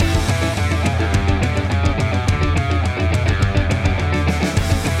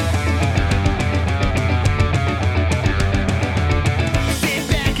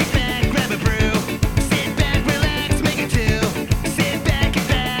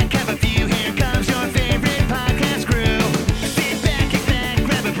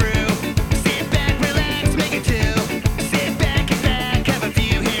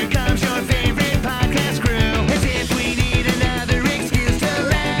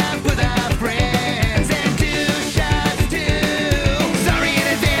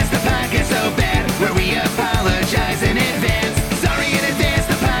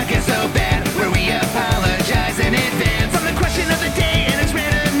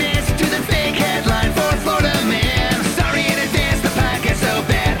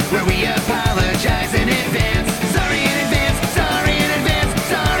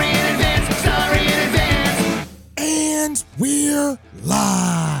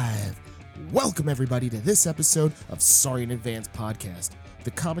Welcome, everybody, to this episode of Sorry in Advance Podcast, the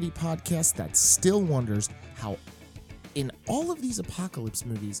comedy podcast that still wonders how, in all of these apocalypse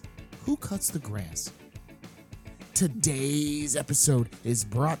movies, who cuts the grass? Today's episode is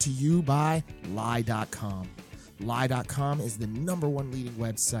brought to you by Lie.com. Lie.com is the #1 leading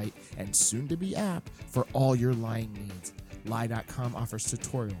website and soon-to-be app for all your lying needs. Lie.com offers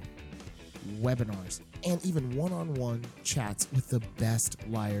tutorial, webinars, and even one-on-one chats with the best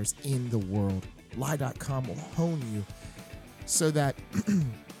liars in the world. Lie.com will hone you so that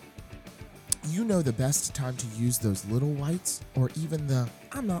you know the best time to use those little whites or even the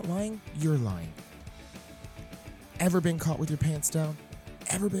I'm not lying, you're lying. Ever been caught with your pants down?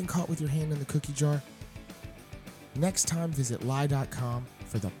 Ever been caught with your hand in the cookie jar? Next time, visit lie.com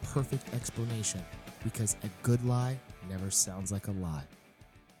for the perfect explanation, because a good lie never sounds like a lie.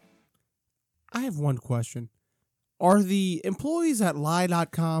 I have one question. Are the employees at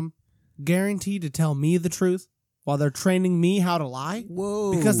lie.com guaranteed to tell me the truth while they're training me how to lie?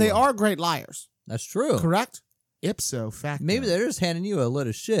 Whoa. Because they are great liars. That's true. Correct? Ipso facto. Maybe they're just handing you a load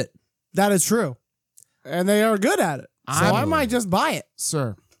of shit. That is true. And they are good at it. So I might just buy it.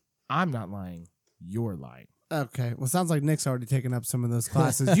 Sir, I'm not lying. You're lying. Okay. Well, sounds like Nick's already taken up some of those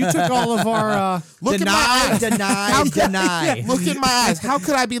classes. You took all of our... Look Deny. Look in my eyes. How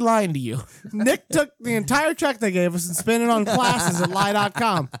could I be lying to you? Nick took the entire check they gave us and spent it on classes at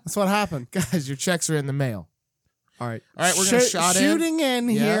lie.com. That's what happened. Guys, your checks are in the mail. All right. All right, we're going to shot in. Shooting in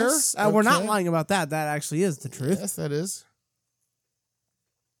Yes, here. We're not okay. lying about that. That actually is the truth. Yes, that is.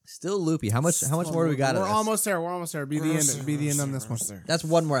 Still loopy. How much more do we got? We're of this? almost there. We're almost there. Be the end. Be the end on this one. That's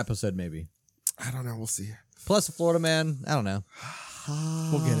one more episode, maybe. I don't know. We'll see. Plus a Florida man. I don't know.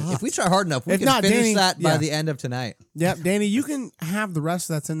 We'll get it. If we try hard enough, we If can not, finish Danny- that by yeah. the end of tonight. Yep, Danny, you can have the rest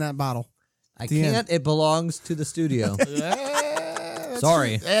that's in that bottle. I The end. can't. It belongs to the studio. That's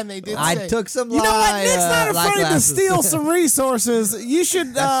Sorry. true. And they did I say. took some. You know what? lie, Nick's not lie afraid to glasses. steal some resources. You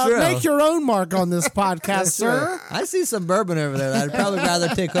should That's true. make your own mark on this podcast, That's sir. true. I see some bourbon over there that I'd probably rather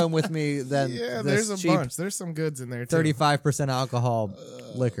take home with me than Yeah, this there's a cheap bunch. There's some goods in there, too. 35% alcohol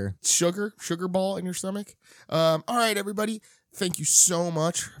liquor. Sugar ball in your stomach. All right, everybody. Thank you so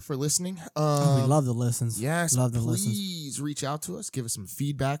much for listening. We love the listens. Yes, love the listens. please reach out to us. Give us some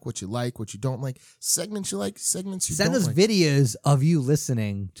feedback, what you like, what you don't like, segments you like, segments you Send don't us like. videos of you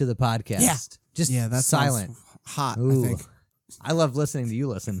listening to the podcast. Yeah. Just Yeah, that's silent. hot, Ooh. I think. I love listening to you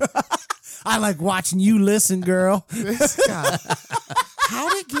listen. I like watching you listen, girl. This guy. How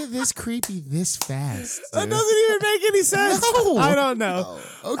did it get this creepy this fast? That dude? doesn't even make any sense. No. I don't know.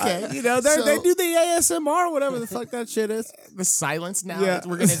 Okay. They do the ASMR, whatever the fuck that shit is. The silence now. Yeah.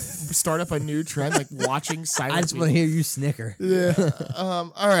 We're going to start up a new trend, like watching silence. I just want to hear you snicker. Yeah.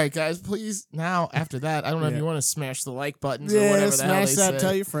 All right, guys, please. Now, after that, I don't know if you want to smash the like buttons or Yeah, whatever the hell smash they that say.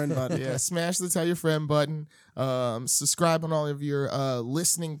 tell your friend button. Yeah, smash the tell your friend button. Subscribe on all of your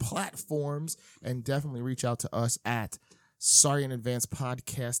listening platforms, and definitely reach out to us at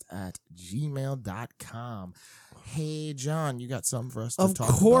sorryinadvancepodcast@gmail.com. Hey, John, you got something for us to talk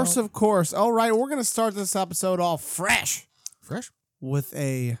about? Of course. All right, we're going to start this episode off fresh Fresh? with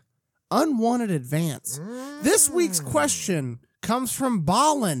a unwanted advance. This week's question comes from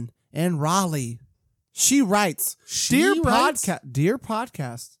Ballin in Raleigh. She writes, Dear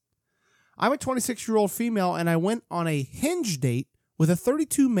podcast, I'm a 26-year-old female and I went on a Hinge date with a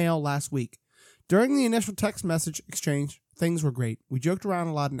 32 male last week. During the initial text message exchange, things were great. We joked around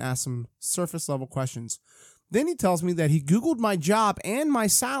a lot and asked some surface level questions. Then he tells me that he Googled my job and my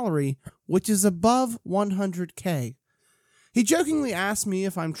salary, which is above 100K. He jokingly asked me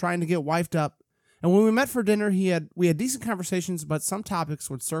if I'm trying to get wifed up, and when we met for dinner, we had decent conversations, but some topics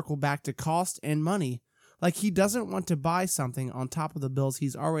would circle back to cost and money. Like he doesn't want to buy something on top of the bills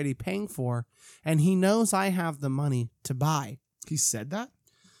he's already paying for, and he knows I have the money to buy. He said that?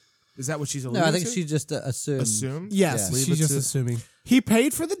 Is that what she's alluding No, to? I think she just assumed. Assumed? Yes, Leave she's it just to- assuming. He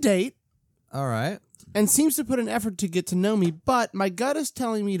paid for the date All right. and seems to put an effort to get to know me, but my gut is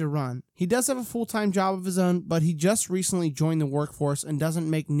telling me to run. He does have a full-time job of his own, but he just recently joined the workforce and doesn't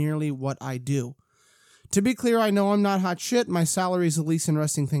make nearly what I do. To be clear, I know I'm not hot shit. My salary is the least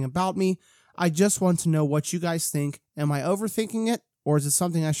interesting thing about me. I just want to know what you guys think. Am I overthinking it, or is it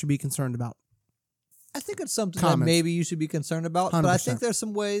something I should be concerned about? I think it's something Comments. that maybe you should be concerned about, but I 100%. think there's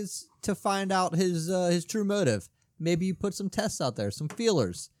some ways to find out his true motive. Maybe you put some tests out there, some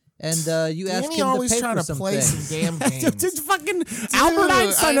feelers, and you ask Danny him to always pay trying for to some play things. some damn games. It's fucking Albert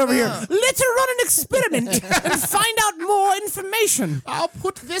Einstein I over here. know. Let's run an experiment and find out more information. I'll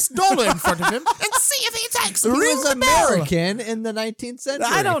put this dollar in front of him and see if he takes it. He Ring was the bell. American in the 19th century.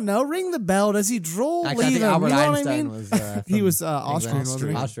 I don't know. Ring the bell. Does he drool? Actually, I Leave think him. Albert You know what I Einstein mean? was. He from was Austrian, England.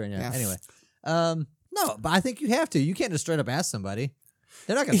 wasn't he? Austrian, yeah. Yeah. Anyway, No, but I think you have to. You can't just straight up ask somebody.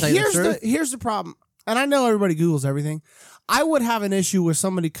 They're not going to tell you the truth. Here's the problem, and I know everybody Googles everything. I would have an issue with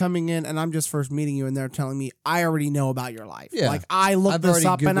somebody coming in and I'm just first meeting you and they're telling me I already know about your life. Yeah. Like I looked I've this already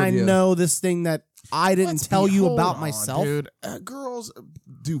up and I Googled you. know this thing that I didn't tell you Hold about on, myself. dude. Girls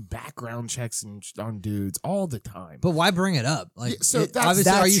do background checks on dudes all the time. But why bring it up? Like, Yeah, so that's-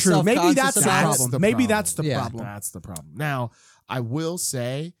 obviously, are you true. Maybe self-conscious that's the about it? problem. Maybe that's the Yeah. problem. That's the problem. Now, I will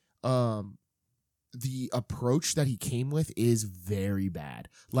say, the approach that he came with is very bad.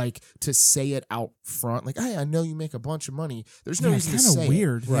 Like to say it out front, like, "Hey, I know you make a bunch of money." There's no Yeah, it's reason to kind say of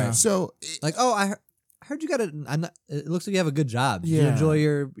weird. It. Yeah. So, Like, oh, I heard you got it. It looks like you have a good job. Do you Yeah. enjoy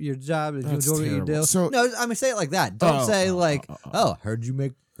your job? Do you That's enjoy what you terrible. do? So- no, I mean, say it like that. Don't say like, oh. heard you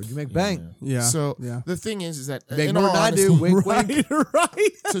make bank. Yeah. So yeah. the thing is that Make in more all than I do. honesty, Wink, wink. right.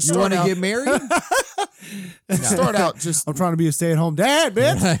 To You start want to out, get married? start out, just I'm trying to be a stay-at-home dad,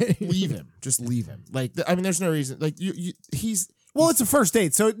 bitch. Right. leave him. Just leave him. Like, I mean, there's no reason. Like, he's Well, it's a first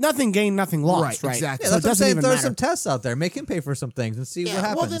date, so nothing gained, nothing lost, Right, right? exactly. Yeah, So that's it what I'm doesn't saying. even Throw matter. some tests out there. Make him pay for some things and see what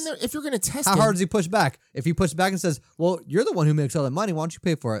happens. Well, then if you're gonna test How him, hard does he push back? If he pushes back and says, "Well, you're the one who makes all the money. Why don't you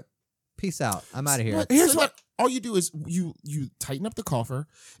pay for it?" Peace out. I'm out of here. Well, here's what all you do is you tighten up the coffer,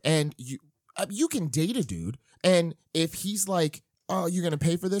 and you can date a dude, and if he's like, "Oh, you're gonna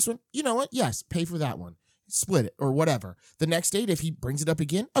pay for this one," you know what? Yes, pay for that one. Split it or whatever. The next date, if he brings it up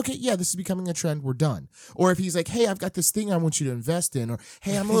again, okay, yeah, this is becoming a trend. We're done. Or if he's like, "Hey, I've got this thing I want you to invest in," or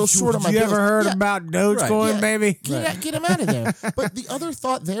 "Hey, I'm a little short on my you bills." ever heard Yeah, about Dogecoin, Yeah. baby? Get him out of there. But the other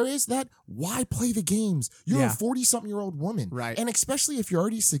thought there is that why play the games? You're Yeah. a 40-something-year-old woman. Right. And especially if you're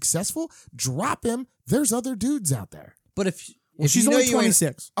already successful, drop him. There's other dudes out there. But if She's you know only you ain't-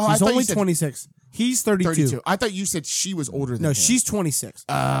 26. Oh, I She's thought you only said 26. He's 32. 32. I thought you said she was older than No, him. she's 26.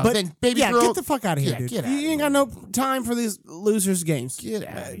 But then, baby yeah, girl, get the fuck out of here, yeah, dude. get You outta ain't got no time for these losers games. Get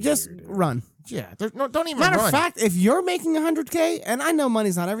out of Just here, dude. run. Yeah, there's no, don't even Matter run. of fact, if you're making 100K, and I know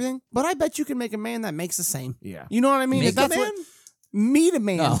money's not everything, but I bet you can make a man that makes the same. Yeah. You know what I mean? Make If that's a what- man? meet a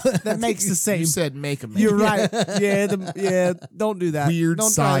man No. that makes the same. You said make a man. You're right. Yeah, don't do that. Weird don't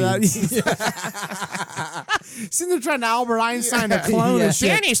science. Try that. Sitting there trying to Albert Einstein a clone Yeah. and shit.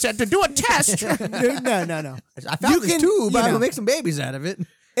 Danny said to do a test. Dude, no. I found You this can- tube, but you I'm know. gonna make some babies out of it.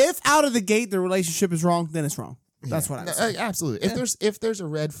 If out of the gate the relationship is wrong, then it's wrong. That's what I'm saying. Absolutely. If there's a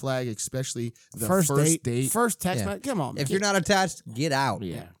red flag, especially the First date, date, first text, Yeah. man, come on. If man. you're not attached, get out.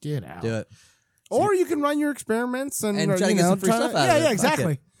 yeah, get out. Do it. Or you can run your experiments and, And try to get some free stuff out of Yeah, it. yeah, Fuck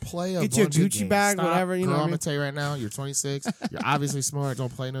exactly. Play a Get you a bunch of Gucci games. bag, Stop. whatever, you know Girl, what I I'm mean? gonna tell you right now, you're 26. You're obviously smart.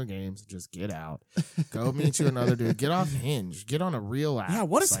 Don't play no games. Just get out. Go meet you another dude. Get off Hinge. Get on a real app. Yeah,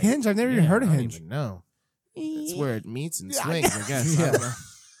 what is site. Hinge? I've never even heard of I don't Hinge. even know. It's where it meets and Yeah, swings, I guess. I Yeah. don't know.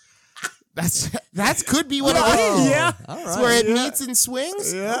 That's could be what Yeah. it is. Yeah. All It's right. where it Yeah. meets and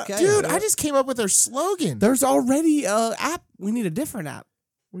swings. Yeah. Okay. Dude, I just came up with their slogan. There's already a app. We need a different app.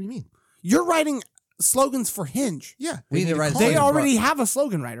 What do you mean? You're writing slogans for Hinge. Yeah, We need to write a call They it. slogan. already have a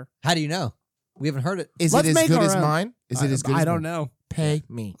slogan writer. How do you know? We haven't heard it. Is Let's it as make good our as own. mine? Is it as good? I as don't mine? know. Pay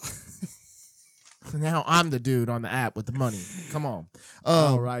me. Now I'm the dude on the app with the money. Come on.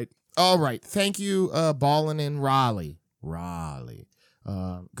 All right. All right. Thank you, Ballin in Raleigh.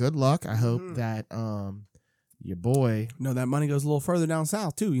 Good luck. I hope that your boy. No, that money goes a little further down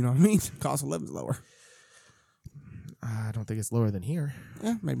south too. You know what I mean? Cost of living's lower. I don't think it's lower than here.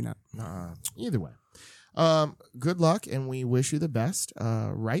 Yeah, maybe not. Either way. Good luck, and we wish you the best.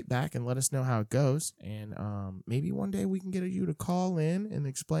 Write back and let us know how it goes, and maybe one day we can get you to call in and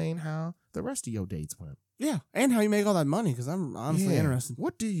explain how the rest of your dates went. Yeah, and how you make all that money? Because I'm honestly Yeah. interested.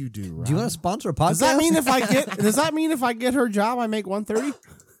 What do you do? Rob? Do you want to sponsor a podcast? Does that mean if I get? Does that mean if I get her job, I make 130?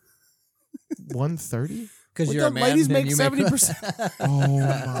 130? Because But you're a the man ladies and make you 70%. Oh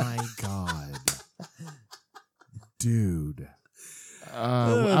my god, dude!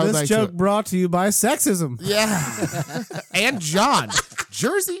 I would This like joke to, brought to you by sexism. yeah, and John,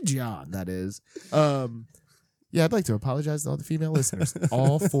 Jersey John, that is. Yeah, I'd like to apologize to all the female listeners,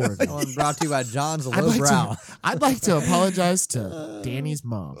 all 4 of One you. brought to you by John's I'd Low like, Brow. I'd like to apologize to Danny's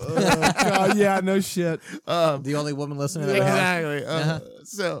mom. Oh, God, yeah, no shit. The only woman listening to the house. Exactly.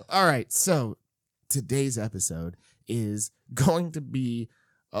 So, all right. So, today's episode is going to be,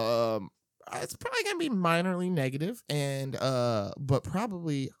 it's probably going to be minorly negative and, but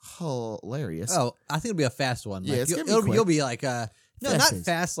probably hilarious. Oh, I think it'll be a fast one. Yeah, Like, it's gonna be you'll, quick. you'll be like, no, not Fast-paced.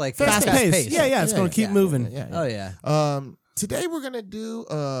 fast, like Fast fast paced. paced. Yeah, yeah, it's going to keep moving. Yeah. Oh yeah. Today we're going to do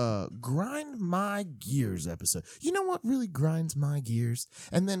a Grind My Gears episode. You know what really grinds my gears?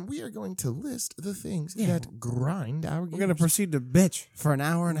 And then we are going to list the things that grind our gears. We're gonna proceed to bitch for an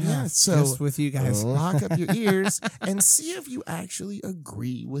hour and a half. So just with you guys. lock up your ears and see if you actually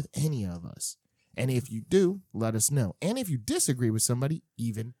agree with any of us. And if you do, let us know. And if you disagree with somebody,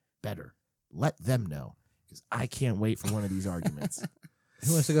 even better. Let them know. Because I can't wait for one of these arguments.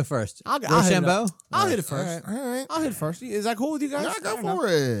 Who wants to go first? I'll hit it. Rochambeau? I'll hit it first. All right. I'll hit it first. Is that cool with you guys? Yeah, go I don't know. for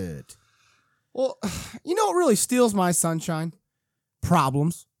it. Well, you know what really steals my sunshine?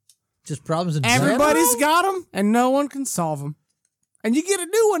 Problems. Just problems in general? Everybody's got them, and no one can solve them. And you get a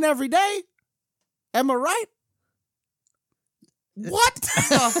new one every day. Am I right? What?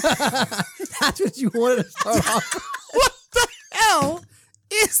 That's what you wanted to start off. What the hell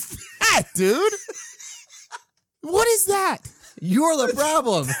is that, dude? What is that? You're the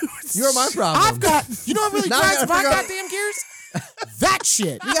problem. You're my problem. I've got, you know what really Now I grinds gotta my figure out- goddamn gears? That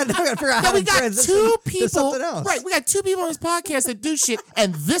shit. You gotta figure out Yeah, how we to got transition two to people. something else. Right, we got two people on this podcast that do shit,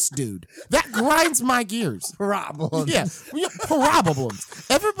 and this dude. That grinds my gears. Problems. Yeah, problems.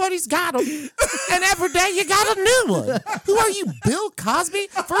 Everybody's got them, and every day you got a new one. Who are you, Bill Cosby?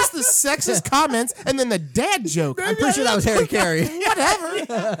 First the sexist comments, and then the dad joke. I'm pretty sure that was Harry Carey.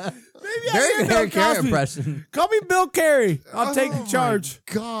 Whatever. Very good Harry Carey Cosby. impression. Call me Bill Carey. I'll take the Oh, charge.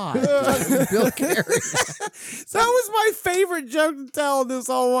 my God. Bill Carey. That was my favorite joke to tell in this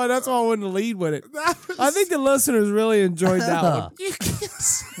whole one. That's why I wanted to lead with it. I think the listeners really enjoyed that one. You can't-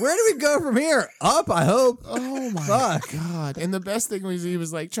 Where do we go from here? Up, I hope. Oh my Fuck. God. And the best thing was he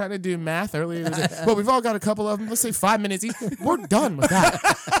was like trying to do math earlier. He was like, well, we've all got a couple of them. Let's say 5 minutes each. We're done with that.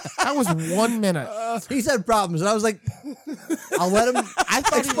 That was 1 minute. He said problems, and I was like, I'll let him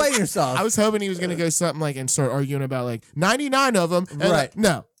explain yourself. I was hoping he was going to go something like and start arguing about like 99 of them. And Right.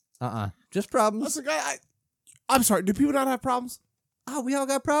 no. Just problems. Listen, I'm sorry. Do people not have problems? Oh, we all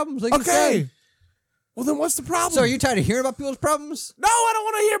got problems. Like you said. Okay. Well, then what's the problem? So are you tired of hearing about people's problems? No, I don't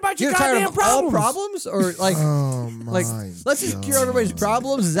want to hear about your You're tired goddamn of problems. all problems? Or like, Oh my like let's just cure everybody's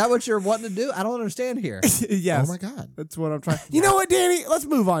problems? Is that what you're wanting to do? I don't understand here. Yes. Oh my God. That's what I'm trying. You know what, Danny? Let's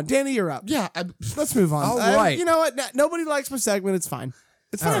move on. Danny, you're up. Yeah. Let's move on. All right. You know what? Nobody likes my segment. It's fine.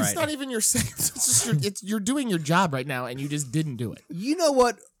 It's fine. All It's right. not even your segment. It's just you're doing your job right now and you just didn't do it. You know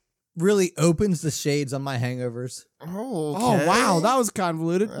what really opens the shades on my hangovers? Oh, Oh, wow. That was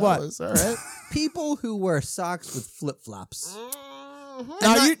convoluted. What? Was, all right. People who wear socks with flip-flops.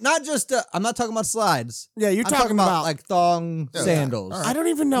 Now, Not just, I'm not talking about slides. Yeah, you're I'm talking about like thong Yeah, sandals. all right. I don't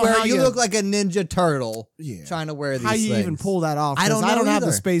even know Where how you look like a Ninja Turtle Yeah. trying to wear these how you things. even pull that off. I 'cause don't I don't know have the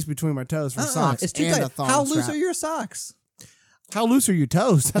either. space between my toes for socks It's too and tight. a thong How strap. loose are your socks? How loose are your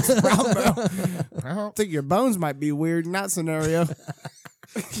toes? That's the problem. bro. Well, I think your bones might be weird in that scenario.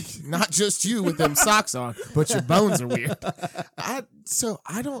 not just you with them socks on, but your bones are weird. I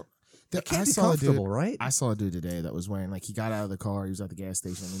don't. Can't I be saw a dude. comfortable, right? I saw a dude today that was wearing like he got out of the car. He was at the gas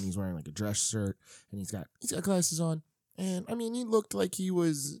station and he's wearing like a dress shirt and he's got glasses on. And I mean, he looked like he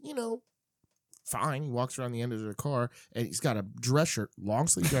was fine. He walks around the end of the car and he's got a dress shirt, long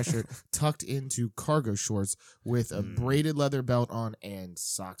sleeve dress shirt, tucked into cargo shorts with a braided leather belt on and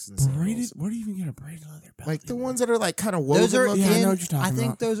socks and sandals. Braided? Where do you even get a braided leather belt? Like the ones that are like kind of woven. Those are looking. Yeah, I in, know what you're talking I think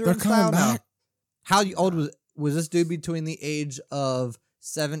about. those are They're in style coming now. back. How old was this dude between the age of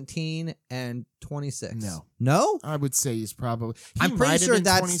 17 and 26? No? I would say he's probably. He I'm pretty might have sure been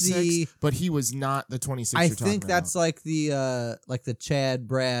that's 26, the- but he was not the 26. I you're talking think that's about. like the Chad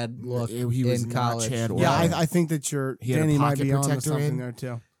Brad look He was in not college. Chad or Yeah, Brad. I think that He had a Danny might pocket be on to protector something in. there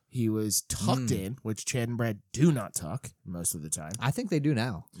too. He was tucked in, which Chad and Brad do not tuck most of the time. I think they do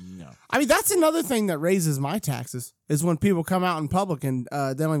now. No. I mean, that's another thing that raises my taxes is when people come out in public and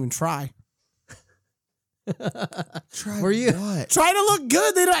they don't even try. Try Were you- what? Try to look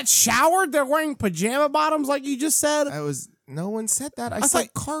good. They're not showered. They're wearing pajama bottoms like you just said. No one said that. I was said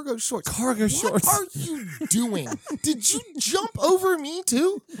like, cargo shorts. cargo What shorts. are you doing? Did you jump over me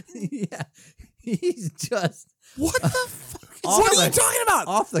too? Yeah. He's just What the fuck? What are you talking about?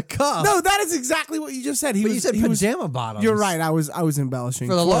 off the cuff. No, that is exactly what you just said. but you said pajama bottoms. You're right. I was embellishing.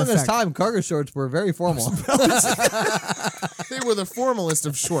 For the longest effect. time, cargo shorts were very formal. They were the formalist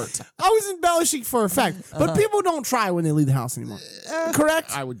of short. I was embellishing for effect. But people don't try when they leave the house anymore.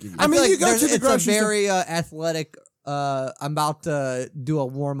 Correct? I would give you. I mean, feel like you go to the it's a grocery store. very athletic. I'm about to do a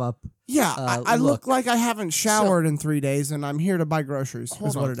warm up. Yeah, I look look. like I haven't showered in 3 days, and I'm here to buy groceries. Hold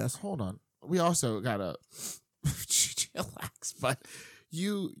is on, what it is. Hold on. We also gotta chillax, but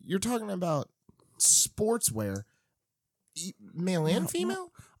you're talking about sportswear. Male and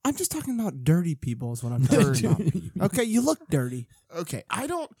female? I'm just talking about dirty people is what I'm talking about. Okay, you look dirty. Okay, I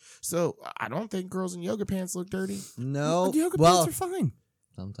don't think girls in yoga pants look dirty. No. Yoga well, pants are fine.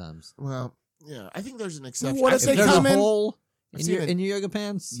 sometimes. Well, yeah, I think there's an exception. What I've if they seen- If there's come a in- hole I've in seen your it. in your yoga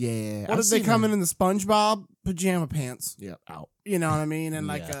pants, Yeah. What I've if they seen come them. in the SpongeBob pajama pants? Yeah, out. You know what I mean? And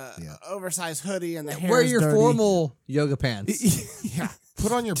like Yeah. a Yeah. oversized hoodie and the hair wear is your dirty. formal yoga pants. Yeah.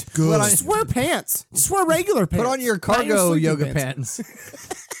 Put on your good. Just wear pants. Just wear regular pants. Put on your Not cargo sleeping yoga pants.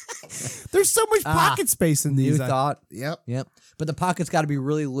 pants. There's so much pocket space in New these. thought. Yep. Yep. But the pocket's got to be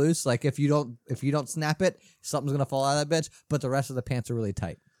really loose. Like if you don't snap it, something's gonna fall out of that bitch. But the rest of the pants are really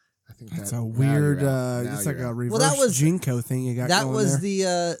tight. I think That's that, a now weird. you're out. Now It's like you're a out. reverse that was- Jinko thing you got. That going was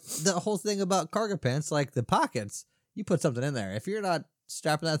there. the whole thing about cargo pants. Like the pockets, you put something in there. If you're not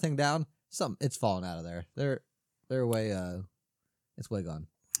strapping that thing down, it's falling out of there. They're way it's way gone.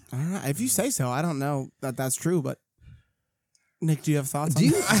 I don't know. If you say so, I don't know that that's true. But Nick, do you have thoughts? Do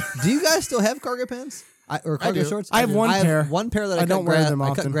on you that? do you guys still have cargo pants or cargo do. shorts? I have one pair. One pair that I I, don't cut wear grass, them I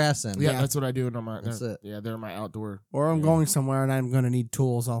cut often. grass in. Yeah, that's what I do on my. That's it. Yeah, they're my outdoor. Or I'm going somewhere and I'm going to need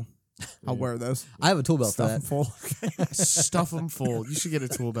tools. I'll wear those. I have a tool belt for Stuff them that. full. Stuff them full. You should get a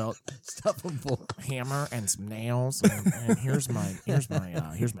tool belt, Stuff them full. hammer, and some nails. And here's my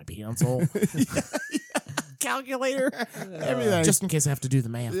pencil. Calculator. Everything. Just in case I have to do the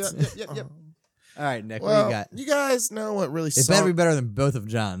math. All right, Nick, what Well, do you got? you guys know what really It sucks. better be better than both of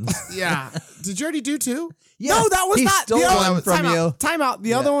John's. Yeah. Did you already do two? No, that was he not stole the other one from time you. Out, time out.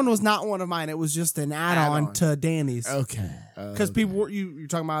 The other one was not one of mine. It was just an add-on Add-on. to Danny's. Okay. Because people were you're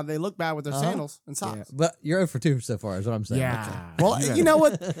talking about they look bad with their sandals and socks. But you're 0 for 2 so far, is what I'm saying. Yeah. Well, you know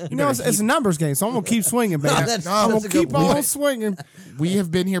what? You know it's a numbers game, so I'm gonna keep swinging, baby. that's- I'm that's gonna a good keep on point. swinging. We have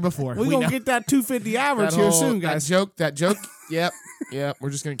been here before. We're We gonna know. get that 250 average That here whole- soon, guys. That joke. Yep. We're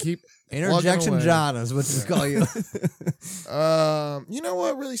just gonna keep Interjection plugging away. John is what you call you. You know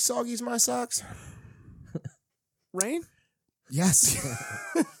what really soggy's my socks? Rain? Yes.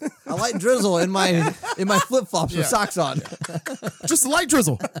 I like drizzle in my flip flops Yeah. with socks on. Just a light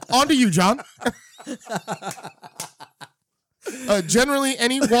drizzle. On to you, John. Generally,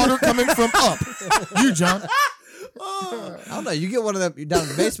 any water coming from up. You, John. I don't know. You get one of them down in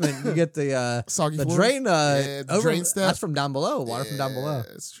the basement. You get the Soggy the floors? drain. Yeah, the drain step. That's from down below. Water from down below.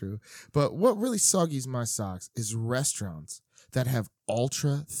 That's true. But what really soggies my socks is restaurants that have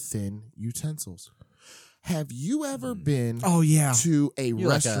ultra thin utensils. Have you ever been Oh yeah. to a You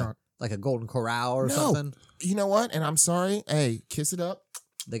like restaurant? a Golden Corral or No. something. You know what? And I'm sorry. Hey, kiss it up.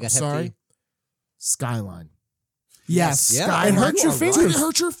 They I'm got sorry. hefty. Skyline. Yes. Yeah. Skyline. It hurts your You are right. fingers. It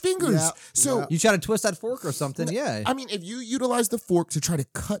hurts your fingers. Yeah. So Yeah. You try to twist that fork or something. Yeah. I mean, if you utilize the fork to try to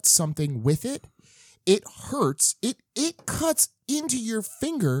cut something with it, it hurts. It cuts into your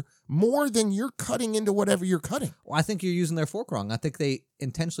finger more than you're cutting into whatever you're cutting. Well, I think you're using their fork wrong. I think they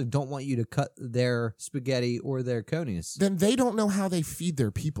intentionally don't want you to cut their spaghetti or their conies. Then they don't know how they feed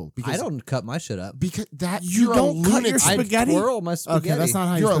their people. Because I don't cut my shit up. Because that You you're don't a cut lunatic. your spaghetti? I twirl my spaghetti. Okay, that's not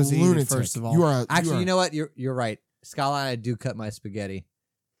how you're You're a supposed to eat it, lunatic. first of all. You are Actually, you you know what? You're right. Skyline, I do cut my spaghetti.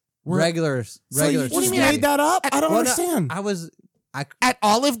 We're- Regular So you regular. just What do you mean spaghetti. made that up? I don't Well, no, understand. I was at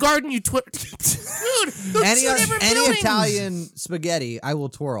Olive Garden. You dude. Those any two different any buildings. Italian spaghetti, I will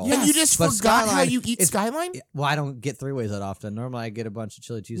twirl. And you just But forgot how Skyline, you eat it's- Skyline. Well, I don't get three ways that often. Normally, I get a bunch of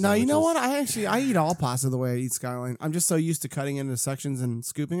chili cheese. No, you know sandwiches. what? I eat all pasta the way I eat Skyline. I'm just so used to cutting into sections and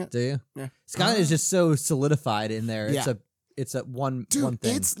scooping it. Do you? Yeah. Skyline is just so solidified in there. Yeah. It's a one Dude,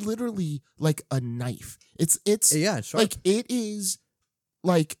 thing. it's literally like a knife. It's yeah, it's sharp. like it is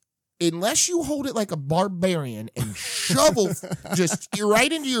like unless you hold it like a barbarian and shovel just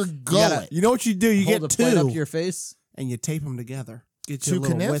right into your gullet. You know what you do? You Hold get the plate up two to your face. and you tape them together. Get Two you a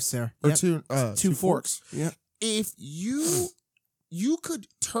little knives? whisk there. Or Yep. two forks. Yep. If you could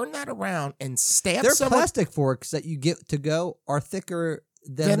turn that around and stab Their someone plastic forks that you get to go are thicker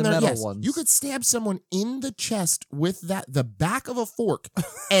than then the there- metal yes, ones. you could stab someone in the chest with the back of a fork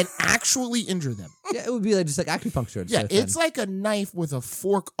and actually injure them. Yeah, it would be like just like acupuncture. Yeah, so it's thin. like a knife with a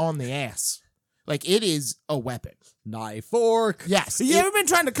fork on the ass. Like it is a weapon. knife fork. Yes. You ever been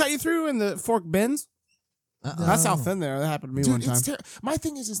trying to cut you through and the fork bends? That's how thin they are. That happened to me Dude, one time. it's my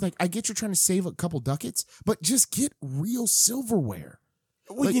thing is like I get you're trying to save a couple ducats, but just get real silverware.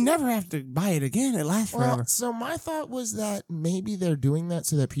 Well, like- you never have to buy it again. It lasts Well, forever. so my thought was that maybe they're doing that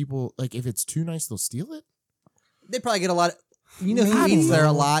so that people like if it's too nice they'll steal it. They probably get a lot. You know who I eats don't there a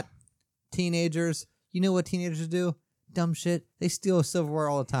know. lot? Teenagers. You know what teenagers do? Dumb shit. They steal silverware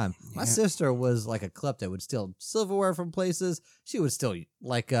all the time. My sister was like a klepto. Would steal silverware from places. She would steal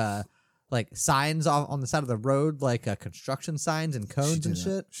like like signs on the side of the road, like construction signs and cones and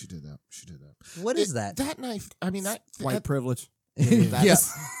shit. She did that. What is that? That knife. I mean, White privilege. Yeah.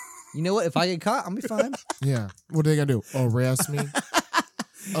 You know what? If I get caught, I'll be fine. Yeah. What are they gonna do? Arrest me?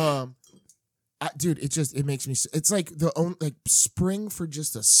 Dude, it makes me. It's like spring for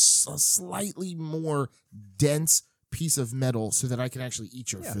just a slightly more dense piece of metal, so that I can actually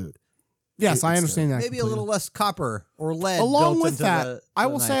eat your food. Yes, I understand that. Maybe a completely. little less copper or lead. Along built with into that, I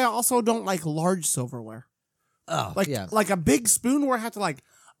will knife. say I also don't like large silverware. Oh, Like yeah. like a big spoon where I have to like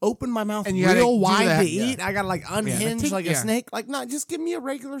open my mouth And you gotta real do wide that, to yeah. eat. I gotta like unhinge think- like yeah. a snake. Like, no, just give me a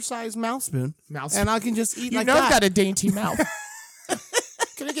regular sized mouth spoon, Mouse. and I can just eat You like know that. I've got a dainty mouth.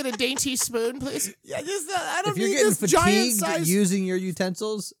 Can I get a dainty spoon, please? Yeah, just I don't If you're need getting this giant fatigued size. using your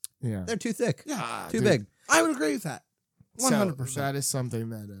utensils, Yeah. they're too thick. Yeah, Too dude. big. I would agree with that. 100%. So that is something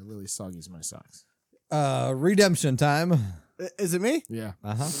that really soggies my socks. Redemption time. Is it me? Yeah.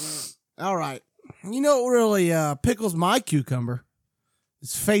 Uh-huh. All right. You know what really pickles my cucumber?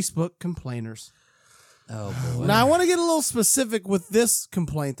 It's Facebook complainers. Oh, boy. Now, I want to get a little specific with this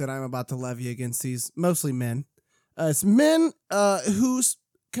complaint that I'm about to levy against these, mostly men. It's men who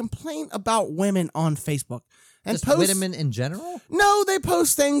complain about women on Facebook. And Just post, women in general? No, they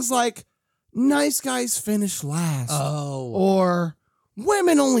post things like, nice guys finish last. Oh. Or,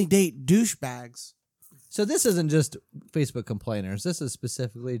 women only date douchebags. So this isn't just Facebook complainers. This is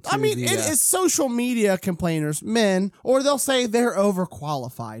specifically to I mean, the, it's social media complainers, men, or they'll say they're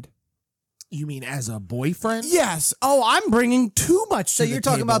overqualified. You mean as a boyfriend? Yes. Oh, I'm bringing too much So to the you're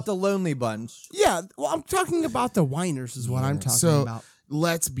talking table. about the lonely bunch. Yeah, well, I'm talking about the whiners is what I'm talking So, about.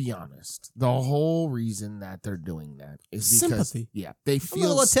 let's be honest. The whole reason that they're doing that is because Sympathy. yeah, they A feel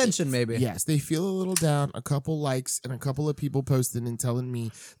little attention, maybe. Yes, they feel a little down. A couple likes and a couple of people posting and telling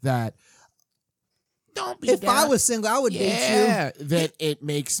me that don't be If down. I was single, I would date yeah, that it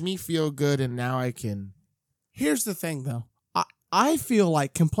makes me feel good, and now I can. Here's the thing, though. I feel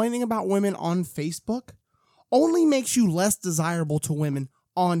like complaining about women on Facebook only makes you less desirable to women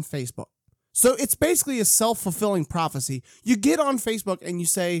on Facebook. So it's basically a self-fulfilling prophecy. You get on Facebook and you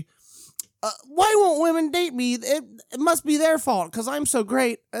say, why won't women date me? It must be their fault because I'm so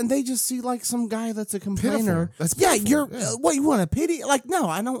great. And they just see like some guy that's a complainer. Pitiful. That's yeah, pitiful. you're, Yeah. what, you want to pity? Like, no,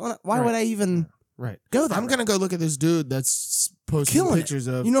 I don't want to. Why Right. would I even Right. go there? I'm gonna go look at this dude that's posting Killing it. pictures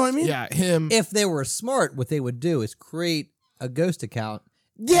of. You know what I mean? Yeah, him. you. If they were smart, what they would do is create a ghost account.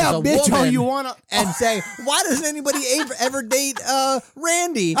 Yeah, as a bitch, oh, woman you want to. and say, why doesn't anybody ever date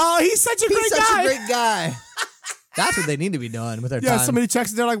Randy? Oh, he's such a He's great such guy. a great guy. That's what they need to be doing with their Yeah, time. somebody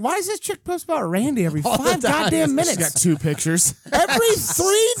checks and they're like, why does this chick post about Randy every All the 5 time. goddamn She's minutes? got 2 pictures. Every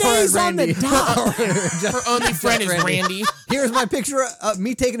 3 days on the Randy. dot. Her only friend is Randy. Here's my picture of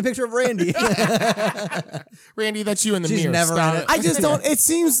me taking a picture of Randy. Randy, that's you in the She's mirror. never Stop in it. it. I just don't, it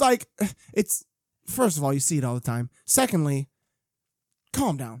seems like it's, first of all, you see it all the time. Secondly,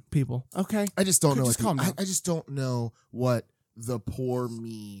 calm down, people, okay? I just don't know. Just what calm down. I just don't know what the poor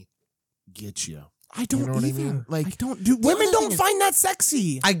me gets you. I don't know what I either. mean? Like, I don't do. the Women other don't thing is- find that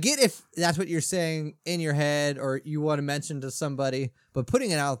sexy. I get if that's what you're saying in your head or you want to mention to somebody, but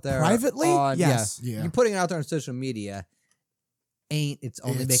putting it out there Privately? on, Yes. Yeah. you're putting it out there on social media. It's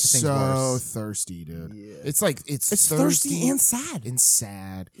only making It's things so worse. thirsty, dude. Yeah. It's like it's thirsty and sad. and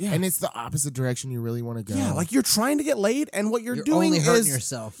sad. Yeah. And it's the opposite direction you really want to go. Yeah, like you're trying to get laid, and what you're doing only hurting is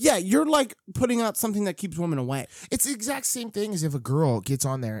yourself. Yeah, you're like putting out something that keeps women away. it's the exact same thing as if a girl gets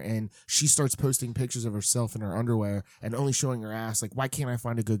on there and she starts posting pictures of herself in her underwear and only showing her ass. Like, why can't I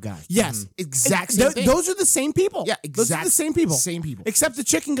find a good guy? Yes, Exact It- same th- thing. Those are the same people. Yeah, Those are exact the same people. Same people. Except the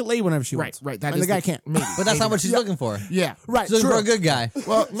chick can get laid whenever she Right, wants. right. That and is the guy can't. Maybe, But that's not what she's looking for. Yeah. Right. She's looking true. for a good guy.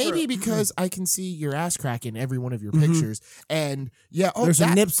 Well, maybe because I can see your ass crack in every one of your pictures, and yeah, There's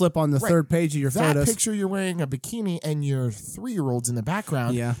that, a nip slip on the right. third page of your that photos. picture you're wearing a bikini and your 3-year-old's in the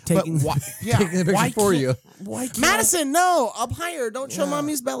background. Yeah, but taking- why, yeah, Taking the picture why for can't- you. Why can't Madison, no, up higher. Don't show Yeah.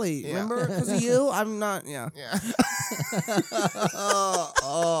 mommy's belly. Yeah. Remember, because of you, I'm not. Yeah. Yeah.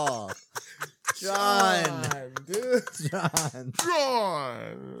 oh, John. dude. John.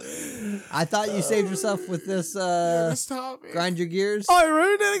 John. I thought you saved yourself with this This topic. grind your gears. Oh, I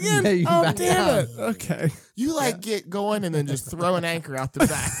ruined it again. Yeah, you oh, back damn down. it. Okay. You like get going and then just throw an anchor out the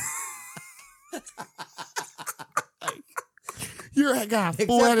back. You're a guy Except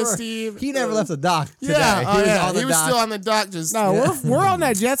full head of for steam. He never left the dock today. Yeah, oh, he was yeah. on the He was dock. still on the dock. Just No, we're on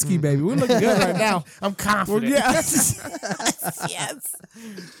that jet ski, baby. We're looking good right now. I'm confident. Yes.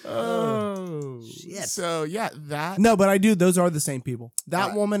 Oh Shit. So yeah, that. No, but I do. Those are the same people.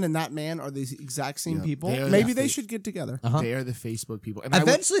 That Uh, woman and that man are the exact same Yep, people. they are Maybe the they fa- should get together. Uh-huh. They are the Facebook people. And I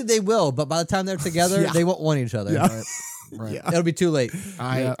Eventually they will, but by the time they're together, Yeah. they won't want each other. Yeah. right. Yeah. It'll be too late.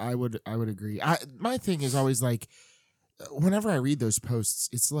 I would agree. My thing is always like, whenever I read those posts,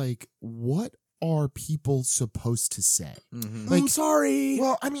 it's like, what are people supposed to say? Mm-hmm. Like, I'm sorry.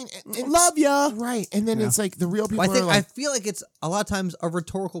 Well, I mean, Love ya. right? And then Yeah. it's like the real people Well, are I like, feel like it's a lot of times a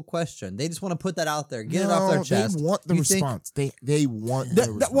rhetorical question. They just want to put that out there, get it off their chest. They want the You think- response. They want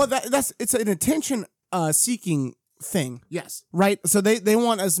the response. Well, that's it's an attention seeking thing, yes. right? So they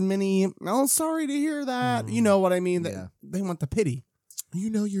want as many. Oh, sorry to hear that. You know what I mean? Yeah. They want the pity. You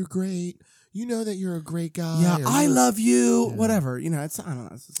know you're great. You know that you're a great guy. Yeah, or I you're- love you. Yeah. Whatever. You know, it's I don't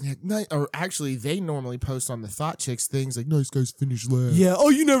know. It's just- Yeah, or actually, they normally post on the Thought Chicks things like, "Nice guys finish last." yeah. Oh,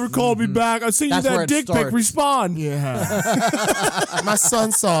 you never called me back. I sent That's you where that it dick pic. starts. Respond. Yeah. My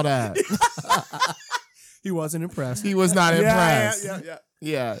son saw that. He wasn't impressed. He was not impressed. Yeah.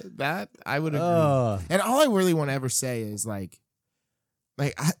 Yeah, that I would agree. Ugh. And all I really want to ever say is like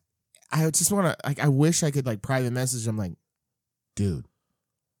I just want to I wish I could like private message. I'm like, dude,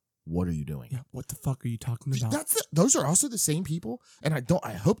 what are you doing? Yeah. What the fuck are you talking about? Those are also the same people, and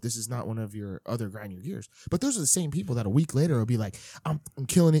I hope this is not one of your other grind your gears, but those are the same people that a week later will be like, I'm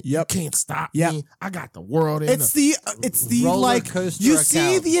killing it. Yep. You can't stop Yep. me. I got the world in It's the Roller like coaster you see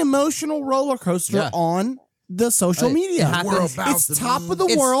account. the emotional roller coaster Yeah. on the social It media. happens. World about It's to top be- of the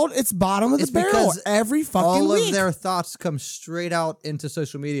It's- world. It's bottom of the it's barrel because every fucking all week. of their thoughts come straight out into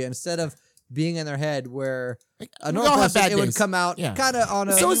social media instead of being in their head where a we normal all have person bad it would days. come out Yeah. kind of on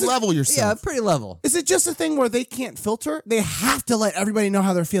a So is it- level yourself. Yeah, pretty level. Is it just a thing where they can't filter? They have to let everybody know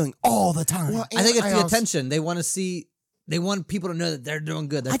how they're feeling all the time. Well, I think it's and the also- attention. They want to see. They want people to know that they're doing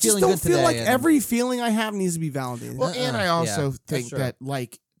good. They're I just feeling don't good feel today. like and- every feeling I have needs to be validated. Well, and I also Yeah, that's think true. that,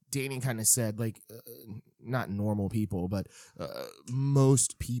 like Danny kind of said, like not normal people, but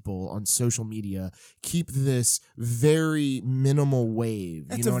most people on social media keep this very minimal wave.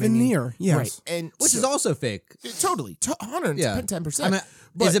 That's you know a what I mean? veneer, yes. Right, and which so- is also fake. totally 110%. I mean,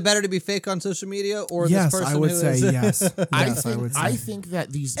 But- is it better to be fake on social media or yes, this person I would who say is? yes. I Yes, think would say. I think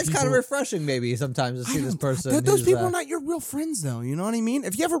that these It's people, kind of refreshing, maybe sometimes to see this person. Those who's, people are not your real friends, though. You know what I mean?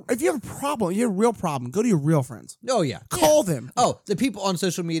 If you have a problem, you have a real problem, go to your real friends. Oh yeah. Call them. Oh, the people on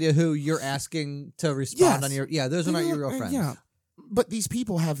social media who you're asking to respond Yes. on your those are not your real friends. Yeah. but these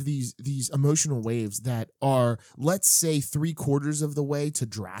people have these emotional waves that are, let's say, 3/4 of the way to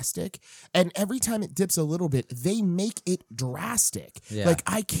drastic, and every time it dips a little bit, they make it drastic. Yeah. Like,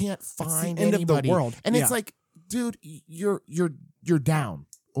 I can't find end of the anybody. world. And Yeah. it's like, dude, you're down.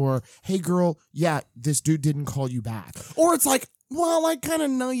 Or, hey girl, yeah, this dude didn't call you back. Or it's like, well, I kind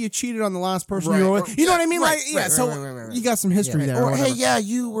of know you cheated on the last person Right. you were with. You know Or- what I mean? right, Like, yeah. right, So right. you got some history there. Or, hey, whatever. yeah,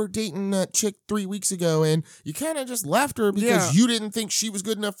 you were dating that chick 3 weeks ago, and you kind of just left her because Yeah. you didn't think she was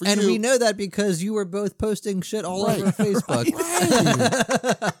good enough for And you. we know that because you were both posting shit all Right. over Facebook.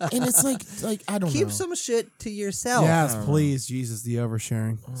 Right. And it's like I don't know. Keep some shit to yourself. Yes, please, Jesus, the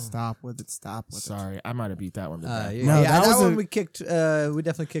oversharing. Stop with it. Stop with it. Sorry, I might have beat that one. to Yeah, death. No, that, that was one a- we kicked. We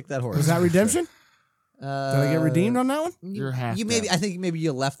definitely kicked that horse. Was that redemption? Did I get redeemed on that one? You're half You maybe. dead. I think maybe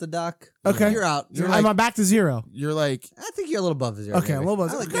you left the dock. Okay. You're out. You're Am I back to zero? You're like I think you're a little above the zero. Okay, a maybe. little I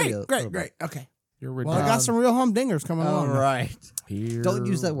bit. like maybe a Great, little great. Okay. you're Well, I got some real humdingers coming All along. right. Here. Don't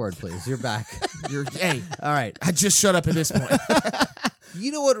use that word, please. You're back. You're hey. All right. I just shut up at this point.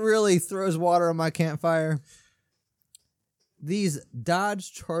 You know what really throws water on my campfire? These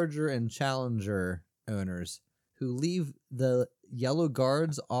Dodge Charger and Challenger owners who leave the yellow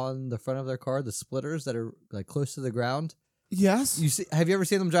guards on the front of their car, the splitters that are like close to the ground. Yes. You see? Have you ever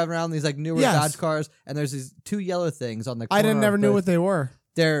seen them driving around these like newer Yes. Dodge cars? And there's these two yellow things on the corner. I didn't never of knew both. what they were.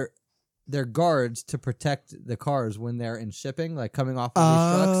 They're guards to protect the cars when they're in shipping, like coming off of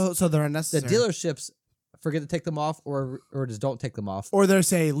these trucks. Oh, so they're The unnecessary. dealerships forget to take them off, or just don't take them off. Or they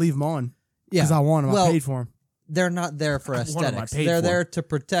say, leave them on. Yeah, Because I want them. Well, I paid for them. they're not there for I want 'em, I aesthetics. paid They're for there to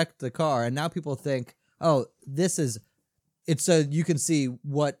protect the car. And now people think, oh, it's so you can see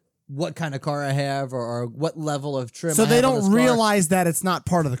what kind of car I have or what level of trim. So I they have on this don't car. realize that it's not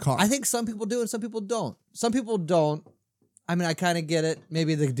part of the car. I think some people do and some people don't. Some people don't. I mean, I kind of get it.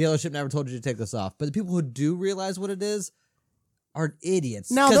 Maybe the dealership never told you to take this off, but the people who do realize what it is are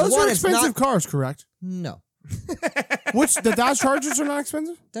idiots. Now, 'Cause those one, are it's expensive not- cars, correct? No, Which, the Dodge Chargers are not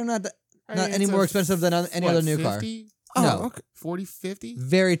expensive? they're not. I Not mean, any it's more a expensive than any what, other new car. 50? Oh, No. okay. 40, 50?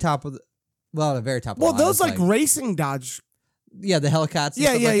 Very top of the. Well, the very top. Well, of the line those is like racing Dodge. Yeah, the Hellcats.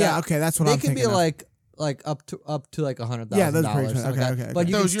 Yeah, and yeah, stuff yeah. Like Okay, that's what they I'm can thinking. be of. like up to like $100,000. Yeah, those are pretty expensive. something like Okay, that. okay, But okay.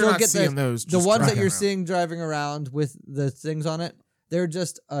 you Those can you're still not get seeing those. the just ones that driving you're around. seeing driving around with the things on it. They're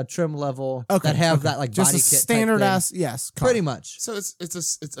just a trim level Okay, that have okay. that like just body a kit type standard thing. ass. Yes, car. Pretty much. So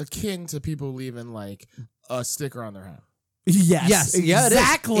it's akin to people leaving like a sticker on their hat. Yes, yeah, it is.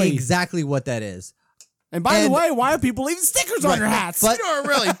 exactly. Exactly what that is. And by the And- way, why are people leaving stickers on their hats? But You know, it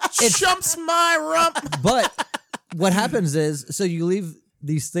really chumps my rump. But what happens is, so you leave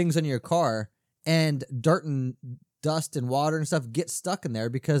these things in your car, and dirt and dust and water and stuff get stuck in there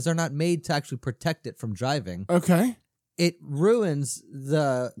because they're not made to actually protect it from driving. okay, It ruins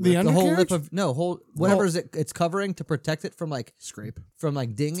the whole undercarriage? lip of whatever it's covering to protect it from Scrape.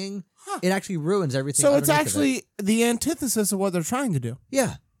 dinging. It actually ruins everything. so it's underneath of it. actually the antithesis of what they're trying to do.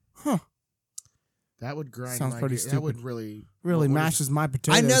 yeah. That would grind. Sounds my pretty gear. That stupid. would really Really what is- mashes my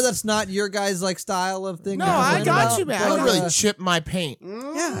potatoes. I know that's not your guys' style of thing. No, to I complain got about, you, man. That but, would really chip my paint.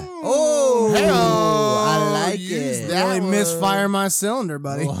 yeah. Oh, Hey-oh. I like Use it. that. really one. misfire my cylinder,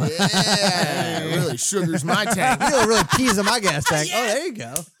 buddy. Yeah, it really sugars my tank. You really keys in my gas tank. Oh, there you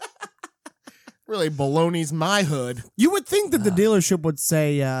go. Really baloney's my hood. You would think that the dealership would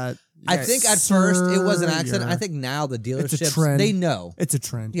say, I think at first it was an sir, accident. you're- I think now the dealerships, trend. they know. it's a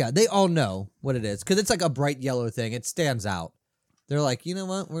trend. Yeah, they all know what it is because it's like a bright yellow thing. It stands out. They're like, you know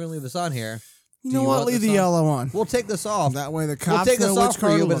what? We're going to leave this on here. You Do know you what? want Leave this the on? yellow on. We'll take this off. That way the We'll cops take know this which off for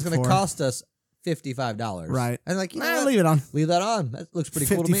car you, to but it's look going to for. cost us $55. Right. And like, you know Nah, what? leave it on. Leave that on. That looks pretty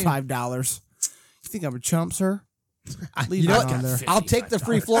cool to me. $55. You think I'm a chump, sir? Leave You know that what? on there. I'll take the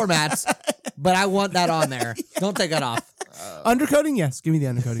free floor mats, but I want that on there. Don't take that off. Undercoating, yes. Give me the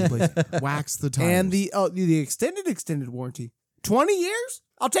undercoating, please. Wax the tires. And the extended warranty. 20 years?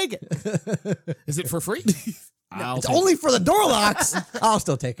 I'll take it. Is it for free? It's only for the door locks. I'll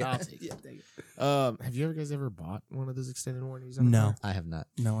still take it. I'll take it. Have you guys ever bought one of those extended warranties? on a No. car? I have not.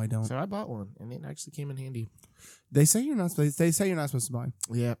 No, I don't. So I bought one, and it actually came in handy. They say you're not supposed. They say you're not supposed to buy.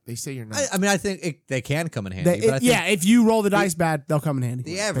 Yeah, they say you're not. I mean, I think they can come in handy. But I think Yeah, if you roll the dice bad, they'll come in handy.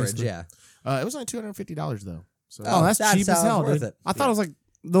 the average, basically. yeah. It was only $250 though. So Oh, that's that cheap as sounds hell, worth dude. it. I thought it was like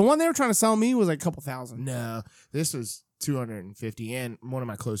the one they were trying to sell me was like a couple thousand. no, this was $250, and one of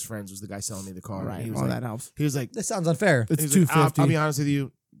my close friends was the guy selling me the car. Right. He was Well, like, that helps. he was like, This sounds unfair. It's he's like, $250. I'll be honest with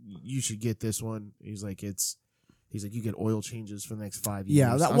you, you should get this one. He's like, you get oil changes for the next 5 years.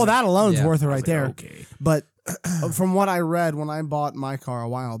 Yeah. I That, was well, like- that alone's Yeah. worth it I was right like, there. Okay. But from what I read when I bought my car a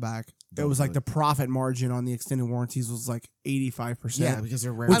while back, it was like do the profit margin on the extended warranties was like 85%. Yeah, because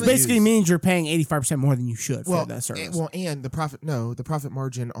they're rare. Which to basically use. means you're paying 85% more than you should well, for that service. and the profit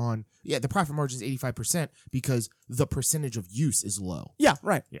margin on the profit margin is 85% because the percentage of use is low. yeah,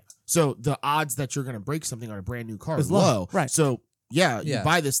 right. Yeah. So the odds that you're going to break something on a brand new car Is is low, low. right. So Yeah. you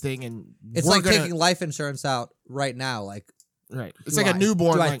buy this thing and It's we're like gonna, taking life insurance out right now. Like, right. It's do like a I-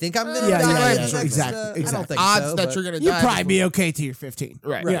 newborn. Do I like, think I'm going to Yeah, die? yeah, in yeah, the next, exactly, I don't exactly. think odds so, that but- you're going to You'd die. probably be okay till you're 15.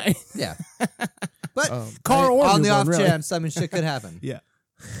 right. Yeah. Yeah. But Car or on the newborn, off really. chance, I mean, shit could happen. Yeah.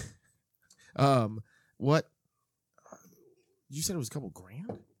 What? You said it was a couple grand?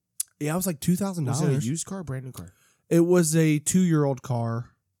 Yeah, it was like Was it a $2,000. used car, or brand new car? It was a 2-year-old car.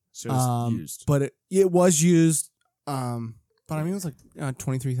 So it's used. But it was used. But I mean, it was like a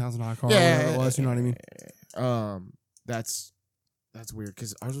 $23,000 car. Yeah, or whatever it was. You know what I mean? That's weird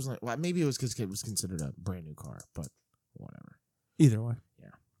because ours was like, well, maybe it was because it was considered a brand new car, but whatever. Either way.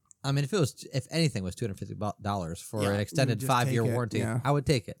 I mean, if anything was $250 for Yeah, an extended just 5-year take it, warranty, yeah. I would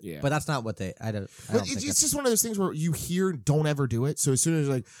take it. Yeah. But that's not what they. I don't But think it's just one of those things where you hear don't ever do it. So as soon as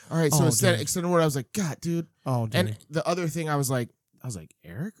you're like, all right, so Oh, instead dude. extended word, I was like, God, dude. Oh, dude. And the other thing I was like,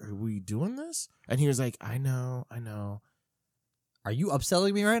 Eric, are we doing this? And he was like, I know. Are you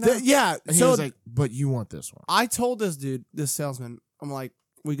upselling me right now? Yeah. And he So was like, but you want this one. I told this dude, this salesman, I'm like,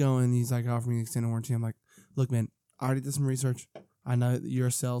 we go in, he's like, offer me the extended warranty. I'm like, look, man, I already did some research. I know that you're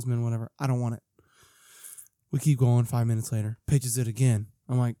a salesman, whatever. I don't want it. We keep going. 5 minutes later, pitches it again.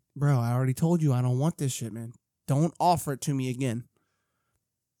 I'm like, bro, I already told you I don't want this shit, man. Don't offer it to me again.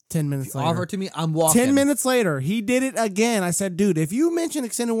 10 minutes later. Offer it to me, I'm walking. 10 minutes later, he did it again. I said, dude, if you mention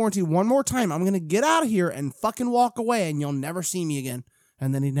extended warranty one more time, I'm going to get out of here and fucking walk away and you'll never see me again.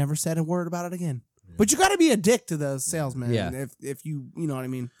 And then he never said a word about it again. But you got to be a dick to the salesman. Yeah. If you know what I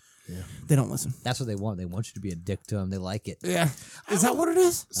mean. Yeah. They don't listen. That's what they want. They want you to be a dick to them. They like it. Yeah. Is that what it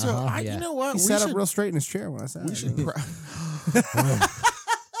is? So yeah. you know what? He sat up real straight in his chair when I said We it. should.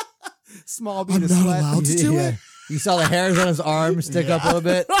 Small beat I'm of not sweat. allowed to do Yeah. it. You saw the hairs on his arm stick up a little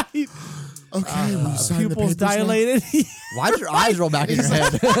bit. Right. Okay, will you sign the Pupils papers now? dilated. Why did your eyes roll back in your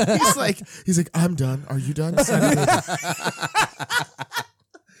head? he's like, I'm done. Are you done? Sign the paper.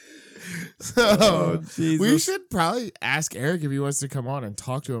 So we Jesus. should probably ask Eric if he wants to come on and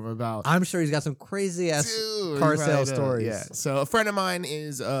talk to him about. I'm sure he's got some crazy ass Dude, car he probably sales does. stories. Yeah. So a friend of mine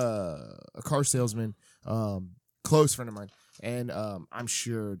is a car salesman, close friend of mine, and I'm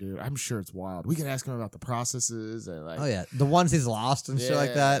sure it's wild. We can ask him about the processes and like. Oh yeah, the ones he's lost and shit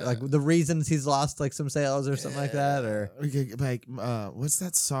like that, Yeah. like the reasons he's lost like some sales or something like that, or we could like what's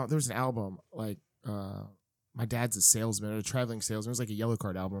that song? There was an album like My Dad's a Salesman, or a traveling salesman. It was like a Yellow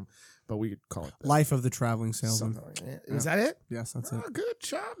Card album, but we could call it that. Life of the Traveling Salesman. Something like that. Is that it? Yes, that's Oh, it. good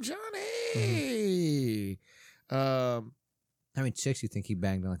job, Johnny. how many chicks you think he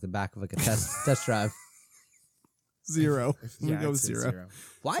banged on like the back of like a test drive? Zero. We Yeah, go I'd say zero.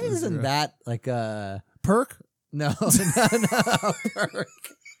 Why isn't that like a Perk? no? Perk.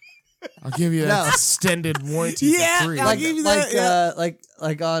 I'll give you that extended warranty Yeah, for free. I'll like give you that,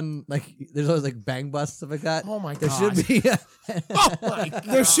 like on like there's always like bang busts stuff like that. Oh my There god. should be. Oh my god.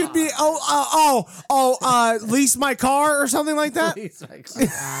 There should be lease my car or something like that. Out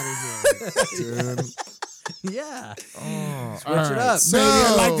of here, dude. Yeah. Oh, Switch it up. So, Baby,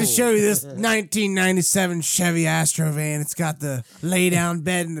 I'd like to show you this 1997 Chevy Astro van. It's got the lay down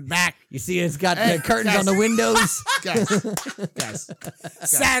bed in the back, You see, it's got Hey, the curtains guys. on the windows. guys.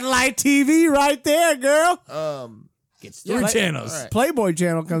 satellite TV right there, girl. Gets Yeah, three right. channels. All right. Playboy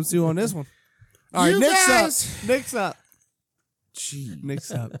channel comes through on this one. All right, You Nick's guys- up. Nick's up. Gee.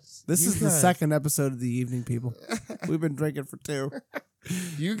 Nick's up. This You is the guys- second episode of the evening, people. We've been drinking for 2.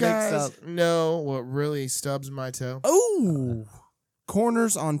 You Next guys up. know what really stubs my toe? Oh,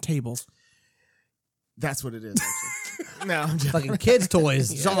 corners on tables. That's what it is, actually. No, I'm joking. Fucking kids'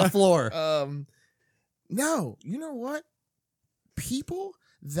 toys. It's on the floor. No, you know what? People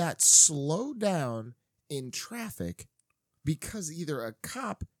that slow down in traffic because either a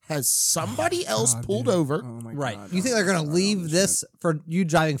cop has somebody else God, pulled dude. over. Oh my Right. God. You think they're going to leave this for you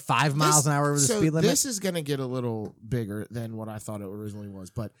driving 5 miles an hour over the so speed limit? This is going to get a little bigger than what I thought it originally was,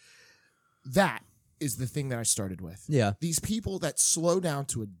 but that is the thing that I started with. Yeah. These people that slow down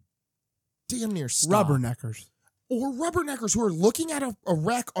to a damn near stop. Rubberneckers. Or rubberneckers who are looking at a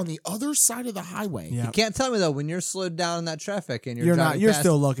wreck on the other side of the highway. Yeah. You can't tell me though when you're slowed down in that traffic and you're You're not. driving You're past-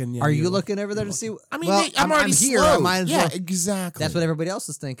 still looking. Yeah, Are you're you looking over there to see? I mean, well, I'm already here. I slowed. might as Yeah, well. exactly. That's what everybody else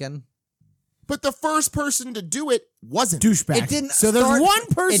is thinking. But the first person to do it wasn't. douchebag? It didn't. So there's start- one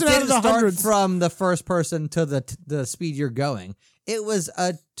person it out didn't of the start hundreds. from the first person to the speed you're going. It was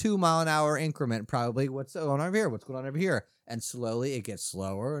a 2 mile an hour increment, probably. What's going on over here? What's going on over here? And slowly it gets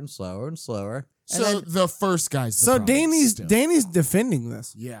slower and slower and slower. And So then- the first guy's the So problem still. Danny's defending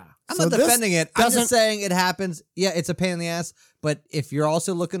this. Yeah. I'm so not this defending it. I'm doesn't- just saying it happens. Yeah, it's a pain in the ass. But if you're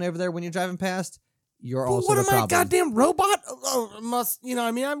also looking over there when you're driving past, you're Well, also what the am I, problem. goddamn robot? Oh, must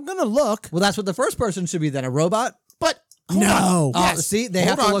I mean, I'm gonna look. Well, that's what the first person should be then, a robot. But hold No. on. Oh, Yes. see, they Hold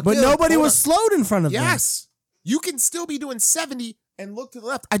have to on. look But good. nobody Hold was slowed in front of them. Yes. You can still be doing 70 and look to the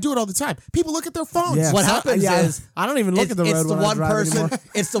left. I do it all the time. People look at their phones. Yeah. What So, happens yeah, is I don't even look at the road it's the when I one drive person. anymore.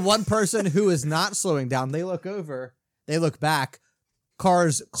 It's the one person who is not slowing down. They look over. They look back.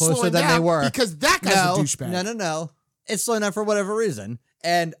 Cars closer Slowing than down they were. because that guy's no, a douchebag. No. It's slowing down for whatever reason,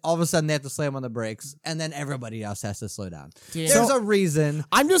 and all of a sudden they have to slam on the brakes, and then everybody else has to slow down. Damn. There's So- a reason.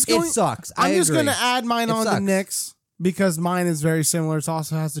 I'm just going. It sucks. I'm I just agree. going to add mine It on to sucks. Nick's because mine is very similar. It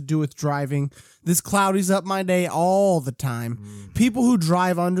also has to do with driving. This cloudies up my day all the time. People who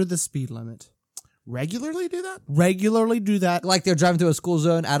drive under the speed limit Regularly do that? regularly do that. Like they're driving through a school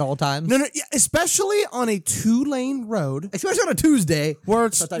zone at all times. No, yeah, especially on a 2-lane road Especially on a Tuesday. where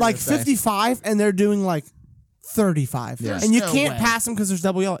it's I thought you like were gonna say. 55 and they're doing like 35. There's And you no can't way. pass them because there's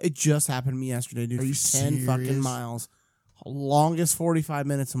double yellow. It just happened to me yesterday, dude. Are you for 10 fucking serious? miles. Longest 45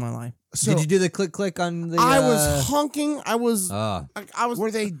 minutes of my life. So Did you do the click on the? I was honking. I was Oh. I was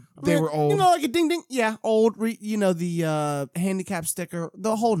were they were old? You know, like a ding ding. Yeah, old. The handicap sticker,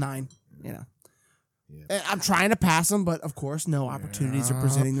 the whole 9. You know. And I'm trying to pass them, but of course, no opportunities are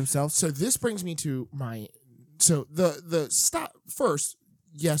presenting themselves. So this brings me to my the stop first.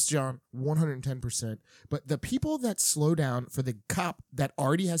 Yes, John, 110%. But the people that slow down for the cop that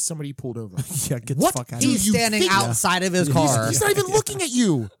already has somebody pulled over. Yeah, get What the fuck out do of He's you standing think- outside of his Yeah, car. He's not even looking at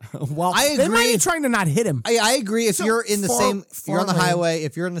you. here. Well, I they might agree. be trying to not hit him. I agree. If So you're in the far- same, if you're on the far lane. highway,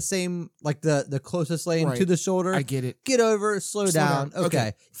 if you're in the same, like the closest lane Right. to the shoulder, I get it. get over, slow down. down. Okay.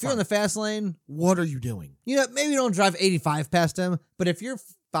 Okay, If you're in fine. the fast lane, What are you doing? you know, maybe don't drive 85 past him, but if you're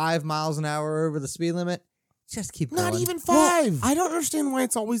 5 miles an hour over the speed limit, just keep going. Not even Well, 5. I don't understand why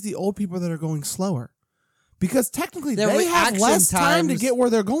it's always the old people that are going slower. Because technically, Their they have reaction less time to times- get where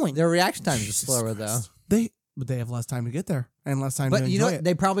they're going. Their reaction times are Jesus slower Christ. But they have less time to get there and less time though. to But enjoy you know what? it.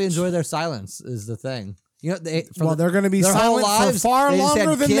 They probably enjoy their silence is the thing. You know, They're going to be their whole silent for lives, far they just had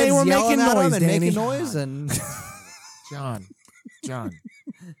longer than they kids were yelling making at 'em noise, and Danny. making noise, and John,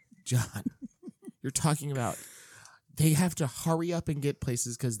 you're talking about they have to hurry up and get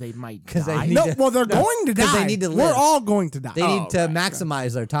places because they might 'Cause they die. need No, to- well, they're going to 'cause die. they need to We're live. all going to die. they need to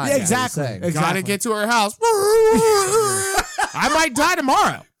maximize their time. Yeah, is what he's exactly. saying. Exactly. Gotta get to her house. I might die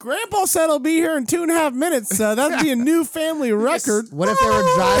tomorrow. Grandpa said he'll be here in 2.5 minutes. That'd be a new family record. What if they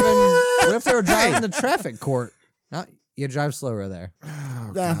were driving? What if they were driving the traffic court? No, you drive slower there.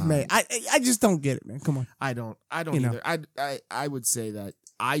 Man, I just don't get it, man. Come on. I don't You know. either. I would say that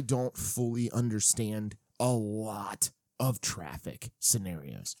I don't fully understand a lot of traffic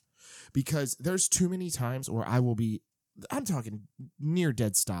scenarios because there's too many times where I'm talking near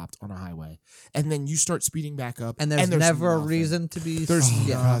dead stopped on a highway, and then you start speeding back up, And there's never a nothing. reason to be. There's So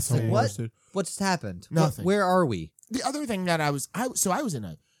nothing. what? What's happened? Nothing. Where are we? The other thing that I was in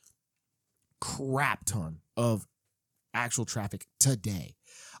a crap ton of actual traffic today.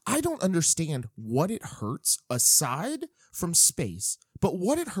 I don't understand what it hurts aside from space, but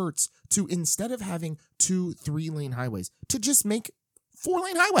what it hurts to instead of having 2-3 lane highways to just make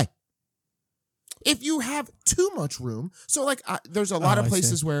 4-lane highway. If you have too much room, so like there's a lot of I see.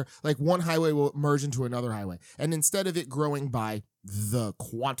 places where like one highway will merge into another highway, and instead of it growing by the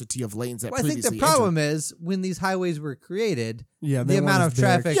quantity of lanes that Well, I think previously the problem is when these highways were created, Yeah, the amount of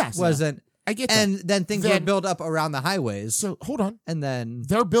traffic Yes. wasn't, I get that. and then things were Then- built up around the highways, So hold on. and then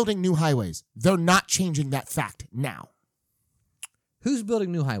They're building new highways. They're not changing that fact now. who's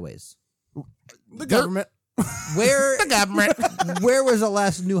building new highways? The government. Where The government. where was the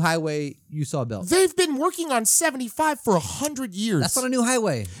last new highway you saw built? They've been working on 75 for 100 years. That's not a new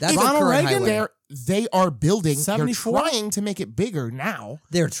highway. That's Even a current Reagan, highway. They are building. 74? They're trying to make it bigger now.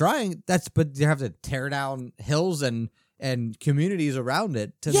 They're trying. But they have to tear down hills and communities around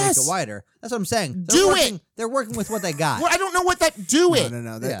it to Yes. make it wider. That's what I'm saying. Do it. They're working with what they got. Well, I don't know what that do it.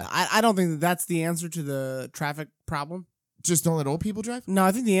 No. Yeah. I don't think that's the answer to the traffic problem. Just don't let old people drive. No,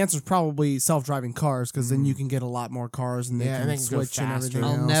 I think the answer is probably self-driving cars because then you can get a lot more cars and they Yeah, can and they can go switch and faster. everything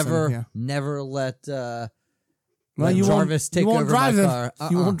I'll else. never let Well, let you Jarvis won't, take you won't over drive my them. car.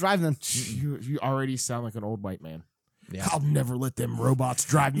 You Uh-uh. won't drive them. You already sound like an old white man. Yeah. I'll never let them robots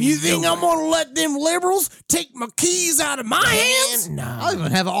drive me. You think I'm gonna let them liberals take my keys out of my hands? No. I'll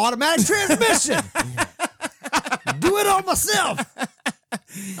even have an automatic transmission. Do it all myself.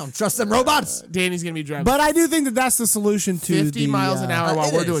 I don't trust them robots. Danny's gonna be driving But I do think that that's the solution to 50 the, miles an hour while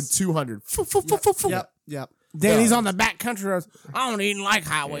it we're is. doing 200. Yep. Danny's on the back country roads. I don't even like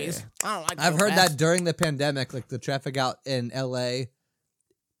highways. I don't like. I've so heard fast. that during the pandemic, like the traffic out in LA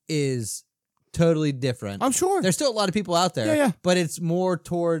is totally different. I'm sure. There's still a lot of people out there. Yeah. But it's more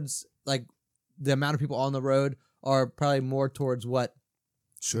towards like the amount of people on the road are probably more towards what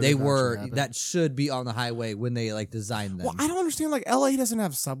Should they have were actually happened. that should be on the highway when they like designed them. Well, I don't understand. Like LA doesn't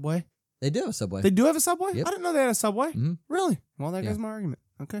have a subway. They do have a subway. They do have a subway. Yep. I didn't know they had a subway. Mhm. Really? Well, that Yeah. goes my argument.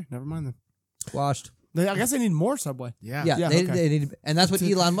 Okay, never mind then. Washed. I guess they need more subway. Yeah. Yeah, Yeah, they, okay. they need, and that's what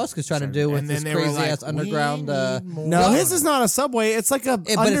Elon Musk is trying to do with And this then they were crazy like, ass underground. "We need more." No, his is not a subway. It's like a but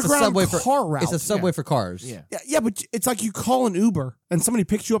it's a underground subway car for route. It's a subway for cars. Yeah. yeah, but it's like you call an Uber and somebody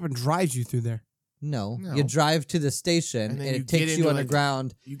picks you up and drives you through there. No, No. you drive to the station And and, then you it get takes into, you like,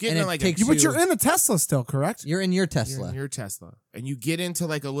 underground. You get and into it like takes a, But you're in a Tesla still, correct? You're in your you're Tesla in your Tesla, and you get into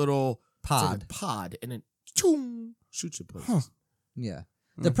like a little it's like pod. a pod, and it choom, shoots you places. Huh. Yeah.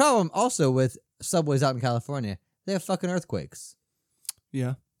 The problem also with subways out in California, they have fucking earthquakes.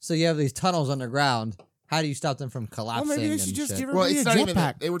 Yeah. So you have these tunnels underground. How do you stop them from Well, collapsing? maybe they and should just shit? give Well, everybody it's a not even.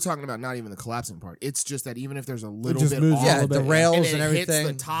 jetpack. They were talking about not even the collapsing part. It's just that even if there's a little just bit moves off, a yeah, little the bit. rails and, and, it hits everything.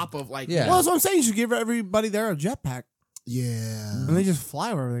 the top of like Yeah. Well, that's what I'm saying. You should give everybody there a jetpack, yeah. and they just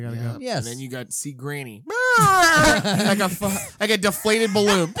fly wherever they gotta Yeah. go. Yes. And then you got to see Granny like a deflated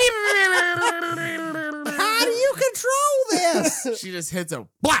balloon. How do you control this? She just hits a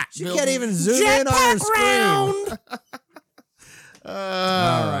black. She can't even zoom in on her screen. All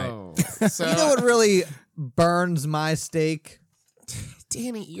right. So, You know what really burns my steak?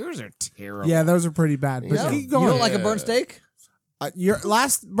 Danny, yours are terrible. Yeah, those are pretty bad. But Yeah. keep You going. don't like a burnt steak? Your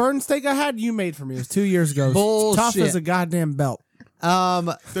last burn steak I had, you made for me. It was 2 years ago. It was tough Bullshit. as a goddamn belt.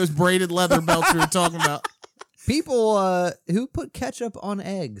 Those braided leather belts we were talking about. People who put ketchup on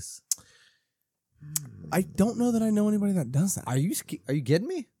eggs. I don't know that I know anybody that does that. Are you kidding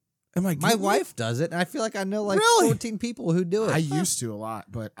me? Am I? My getting wife does it, and I feel like I know like Really? 14 people who do it. I used to a lot,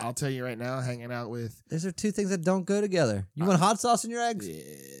 but I'll tell you right now, hanging out with Those are two things that don't go together. You want hot sauce in your eggs?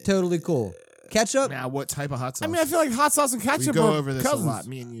 Totally cool. Ketchup? now, what type of hot sauce? I mean, I feel like hot sauce and we ketchup go are over this cousins. a lot.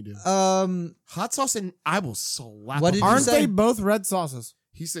 Me and you do. Um, Hot sauce and I will slap. What a did you person. Aren't say? they both red sauces?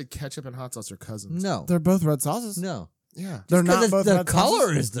 He said ketchup and hot sauce are cousins. No. They're both red sauces. No. Yeah. They're Just 'cause not both the red color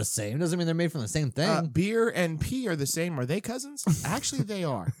sauces? is the same doesn't mean they're made from the same thing. Beer and pea are the same. Are they cousins? Actually, they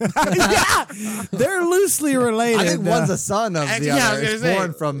are. Yeah, they're loosely related. I think one's a son of the Yeah, I other. was It's gonna say,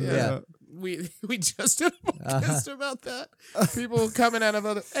 born from yeah. We just did a podcast about that. People coming out of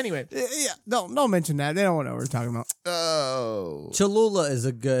other. Anyway. Yeah, don't mention that. They don't want to know what we're talking about. Oh. Cholula is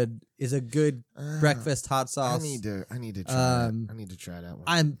a good breakfast hot sauce. I need to try it. I need to try that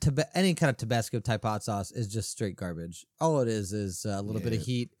one. Any kind of Tabasco type hot sauce is just straight garbage. All it is a little bit of Yeah.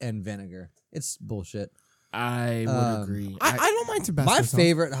 heat and vinegar. It's bullshit. I would agree. I don't mind Tabasco My sauce.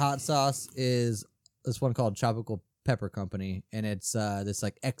 favorite hot sauce is this one called Tropical Pepper Company, and it's this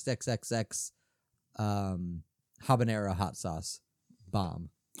like XXXX habanero hot sauce. Bomb.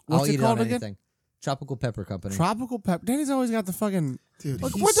 What's I'll it eat called it on again? anything. Tropical Pepper Company. Tropical pepper. Danny's always got the fucking. Dude,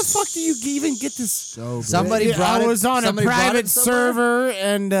 Like, he's where the fuck do you even get this? So good. Somebody Yeah, brought I it- was on a somebody brought private it somewhere? server,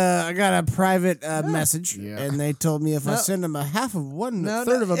 and I got a private message, Yeah. and they told me if I No. send them a half of one No,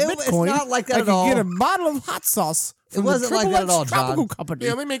 third of a it's Bitcoin, not like that I at could get all. a bottle of hot sauce. From wasn't the like that at XXX all, John. Tropical Company.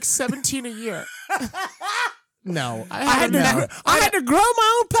 They only make 17 a year. No. I had to grow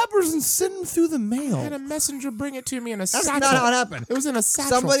my own peppers and send them through the mail. I had a messenger bring it to me in a That's satchel. not how it happened. It was in a satchel.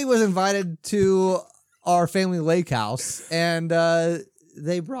 Somebody was invited to our family lake house, and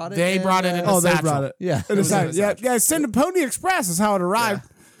they brought it. They brought it in a Oh, they satchel. brought it. Yeah. And it's was in like, a yeah, satchel. yeah, send a Pony Express is how it arrived.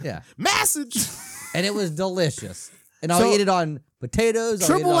 Yeah. Message. And it was delicious. And I'll So- eat it on potatoes.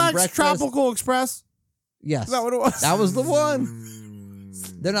 I'll eat it Triple on X breakfast. Tropical Express. Yes. Is that what it was? That was the one.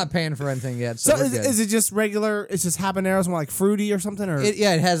 They're not paying for anything yet. So, So we're good. is it just regular? It's just habaneros and like fruity or something, or It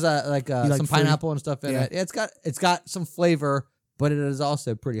has like some fruity? pineapple and stuff in Yeah. it. It's got some flavor, but it is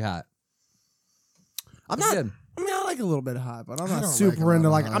also pretty hot. I'm It's not. good. I mean, I like a little bit of hot, but I'm I not don't super like a into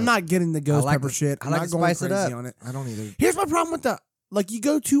lot like. of I'm hot. not getting the ghost like pepper to- shit. I I'm like not to going spice it crazy up. on it. I don't either. Here's my problem with the like. You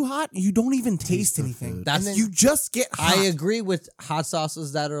go too hot, you don't even taste the anything. food. That's- You just get hot. I agree with hot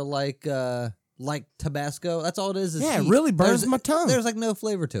sauces that are like Tabasco. That's all it is Yeah, it heat. really burns There's- my tongue. There's like no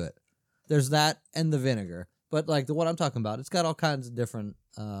flavor to it. There's that and the vinegar. But like the one I'm talking about, it's got all kinds of different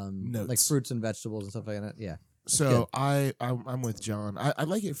Notes. like fruits and vegetables and stuff like that. Yeah. So I'm with John. I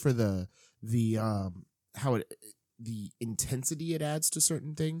like it for the how it the intensity it adds to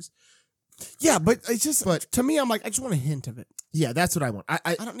certain things. Yeah, but it's just. But- to me, I'm like, I just want a hint of it. Yeah, that's what I want.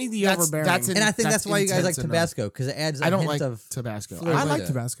 I don't need the That's- overbearing. that's And I think that's why you guys like intense enough. Tabasco because it adds a I don't hint like of Tabasco. flavor. I like it.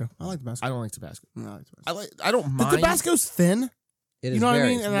 Tabasco. I like Tabasco. I don't like Tabasco. I like Tabasco. I don't The mind. Tabasco's thin. It You is know what I very-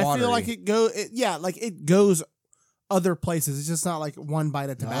 mean? it's And I feel watery. like it goes other places. It's just not like one bite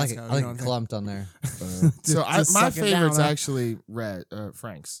of No, I like Tabasco. it, you I like know it what I'm clumped on there. So Just my suck it down, favorite's huh? actually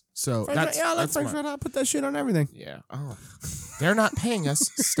Frank's. So saying? that's Yeah, I like that's Frank's my- Red Hot. Put that shit on everything. Yeah. Oh, they're not paying us.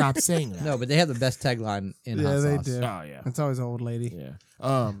 Stop saying that. No, but they have the best tagline in Yeah, hot they sauce. do. Oh yeah. It's always an old lady.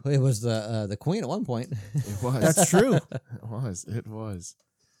 Yeah. It was the queen at one point. It was. That's true. It was. It was.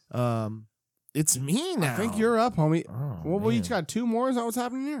 It's me now. I think you're up, homie. Oh, Well, we man. each got two more. Is that what's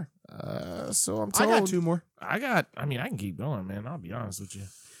happening here? So I'm I told. got two more. I mean, I can keep going, man. I'll be honest with you.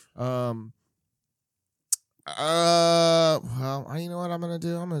 Well, you know what I'm gonna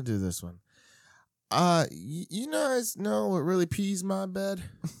do? I'm gonna do this one. You guys know what really pees my bed?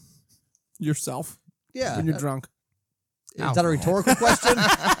 Yourself Yeah. when you're drunk. Is that a rhetorical question?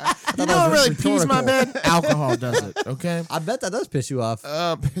 You know what really pees my rhetorical. bed? Alcohol does it. Okay. I bet that does piss you off.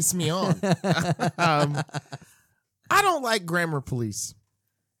 Piss me on. I don't like grammar police.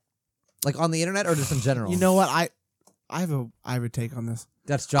 Like on the internet or just in general? You know what? I have a take on this.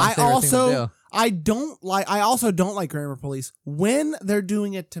 That's John's I favorite thing to also do. I also don't like grammar police when they're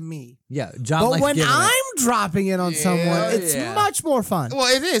doing it to me. Yeah, John But likes when giving I'm it. dropping it on someone, it's yeah. much more fun. Well,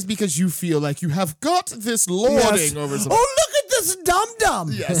 it is because you feel like you have got this lording Yes. over someone. Oh, look at this dum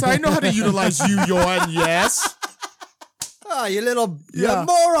dum. Yes, I know how to utilize you, Johan. Yes. Oh, you little Yeah.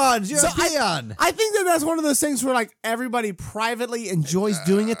 morons! You're So a peon. I think that's one of those things where like everybody privately enjoys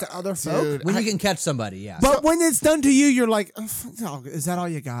doing it to other folk. Dude, When you can catch somebody, yeah. But when it's done to you, you're like, oh, is that all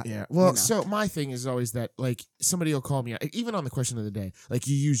you got? Yeah. Well, You know. so my thing is always that like somebody will call me out, even on the question of the day, like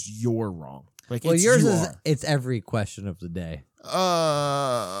you used your wrong. Like well, it's yours you is are. it's every question of the day.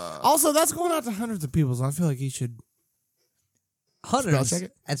 Also, that's going out to hundreds of people, so I feel like you should. Hundreds. check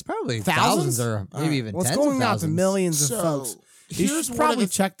it? It's probably Thousands? thousands or maybe even Well, it's tens going of out to thousands. millions of So, folks. You here's should one of probably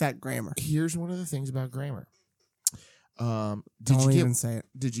the check that grammar. here's one of the things about grammar. Did Don't you even get say it.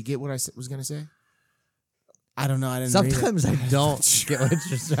 Did you get what I was going to say? I don't know. I didn't read it. Sometimes I don't get what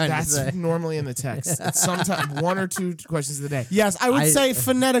you're trying to That's say. normally in the text. It's sometimes one or two questions of the day. Yes, I would I- say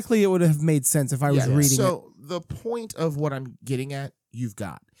phonetically it would have made sense if I was Yeah, reading it. so the point of what I'm getting at, you've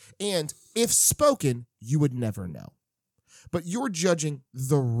got. And if spoken, you would never know. but you're judging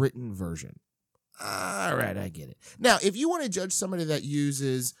the written version. All right, I get it. Now, if you want to judge somebody that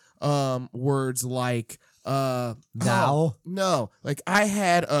uses words like Now? no, like I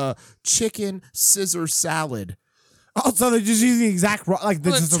had a chicken scissor salad. Oh, so they're just using the exact like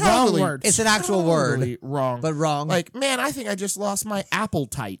this Well, is the wrong totally. word. It's an actual word, Totally wrong. but wrong. Like, man, I think I just lost my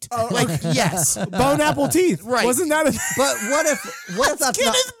appetite. Oh, like, yes. Bone apple teeth. Right. Wasn't that a but what if that's skin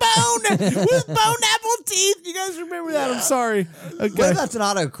not? is bone with bone apple teeth? You guys remember that? I'm sorry. What Okay. if that's an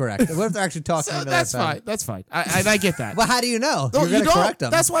autocorrect? What if they're actually talking? So into that's their phone? fine. That's fine. I get that. Well, how do you know? No, You're you gonna don't. correct them.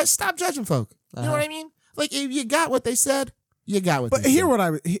 That's why stop judging folk. You know what I mean? Like, if you got what they said, you got what But they here,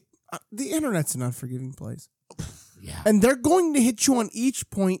 said. what the internet's an unforgiving place, Yeah. and they're going to hit you on each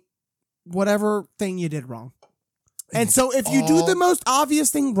point, whatever thing you did wrong. And so, if you do the most obvious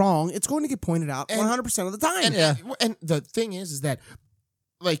thing wrong, it's going to get pointed out 100% of the time. And, Yeah. and the thing is that,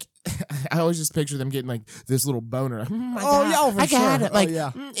 like, I always just picture them getting, like, this little boner. My Oh, God, yeah, oh, for I got sure. it. Like, Oh,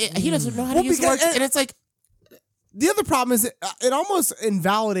 yeah. he doesn't know how to Well, use because- words. And it's like, The other problem is it almost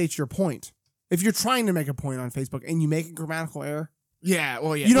invalidates your point. If you're trying to make a point on Facebook and you make a grammatical error, yeah,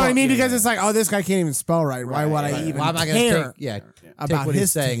 well, yeah. you know what I well, mean? yeah, because yeah. it's like, oh, this guy can't even spell right. Why would I even Why am I going care to take about what his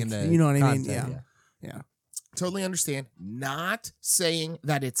he's saying teeth? in the You know what I mean? content, Yeah. Totally understand. Not saying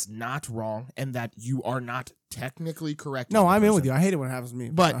that it's not wrong and that you are not technically correct. No, I'm in with you. I hate it when it happens to me.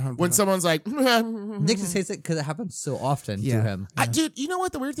 But 100%. when someone's like, Nick just hates it because it happens so often Yeah. to him. dude, you know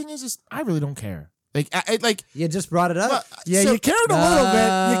what the weird thing is I really don't care. Like, I like, You just brought it up. well, Yeah, so- you cared a little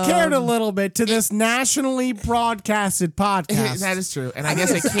bit. You cared a little bit to this nationally broadcasted podcast. that is true, and I guess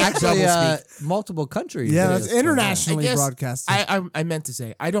I can't Actually, double speak. multiple countries. Yeah, it that's is. internationally I guess broadcasted. I meant to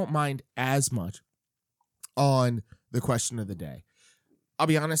say I don't mind as much on the question of the day. I'll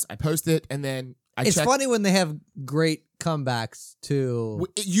be honest. I post it and then I It's check funny when they have great comebacks to.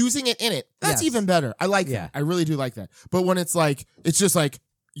 using it in it. That's Yes. even better. I like Yeah. that. I really do like that. But when it's like it's just like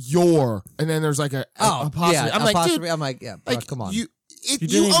your and then there's like a apostrophe. yeah, I'm like, apostrophe. dude, I'm like, yeah, like come on. You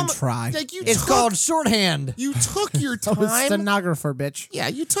didn't even almo- try. Like you It's took, called shorthand. You took your I was time. stenographer, bitch. Yeah,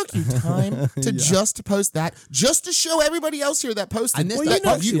 you took your time to just post that, just to show everybody else here that posted. I missed Well, that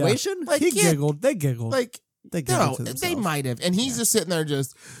you know- punctuation. Like, He yeah, giggled. They giggled. like they no, giggled to they themselves. might have, and he's just sitting there,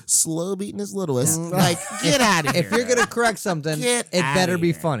 just slow beating his littlest. Like, get out of here. If you're gonna correct something, Get it better outta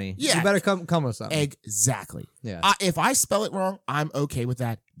be here. funny. Yeah. You better come with something. Exactly. Yeah. If I spell it wrong, I'm okay with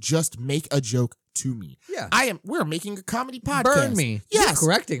that. Just make a joke to me. Yeah. We're making a comedy podcast. Burn me. You're Yes.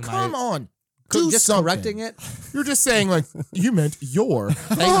 correcting my- Come on. Do just something. correcting it. You're just saying like you meant your.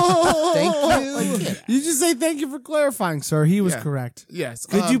 Thank you. You just say thank you for clarifying, sir. He was Yeah. correct. Yes.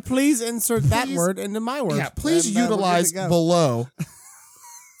 Could you please insert that please- word into my word? Yeah. Please And, we're good to utilize go. below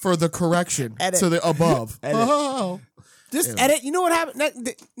for the correction to the above. Oh. Just edit. You know what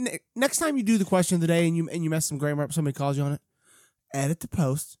happened? Next time you do the question of the day and you mess some grammar up, somebody calls you on it. Edit the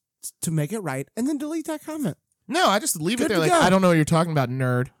post to make it right, and then delete that comment. No, I just leave it Good there. to Like go. I don't know what you're talking about,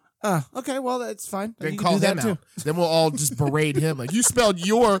 nerd. Okay, well that's fine. Then You can call do that him too. out. Then we'll all just berate him. Like you spelled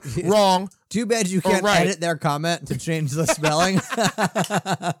your wrong. Too bad you can't right. edit their comment to change the spelling.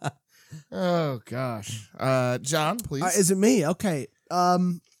 Oh gosh. John, please. Is it me? Okay.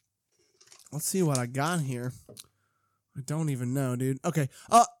 Let's see what I got here. I don't even know, dude. Okay.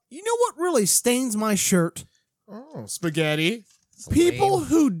 You know what really stains my shirt? Oh, spaghetti. People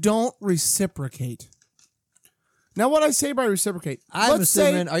who don't reciprocate. Now, what I say by reciprocate? I'm let's say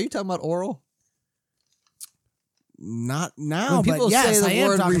assuming. Are you talking about oral? not now, When people but yes, say I the am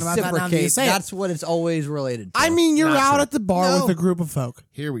word talking about that now that you reciprocate, say it. that's what it's always related to. I mean, you're Not out true. at the bar No. with a group of folk.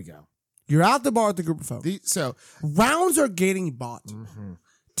 Here we go. You're out at the bar with a group of folk. So, Rounds are getting bought. Mm-hmm.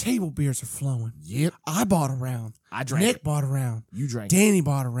 Table beers are flowing. yep. I bought a round. I drank Nick it. bought a round. You drank it. Danny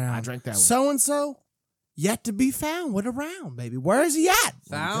bought a round. I drank that one. So and so, yet to be found with a round, baby. Where is he at?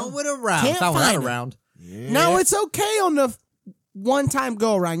 found with a round. Can't Found without a find it. round. Yeah. Now it's okay on the one time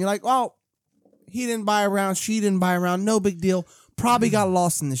go around. You're like, oh, he didn't buy a round, she didn't buy a round, no big deal. Probably got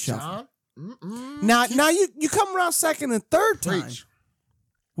lost in the shuffle. John? Now you come around second and third time, Preach.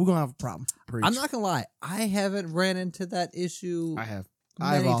 we're gonna have a problem. Preach. I'm not gonna lie. I haven't ran into that issue I have.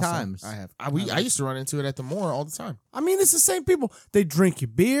 many also. times. I have. I used to run into it at the Moore all the time. I mean, it's the same people. They drink your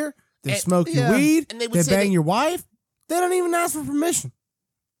beer, they And- smoke your yeah. weed, And they they would say bang they- your wife. They don't even ask for permission.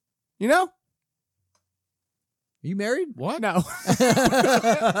 You know? Are you married? What? No.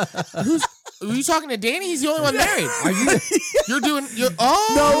 Are you talking to Danny? He's the only one married. Are you? You're doing.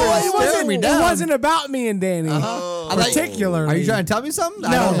 Oh No, staring me down. it wasn't about me and Danny. Oh. I thought you- Particularly. Are you trying to tell me something? No,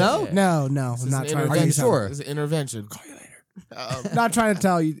 I don't know. No, This I'm is not an trying to Are tell you you intervention. sure? This is an intervention. Call you later. Not trying to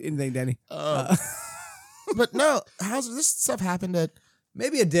tell you anything, Danny. But no, how's this stuff happened at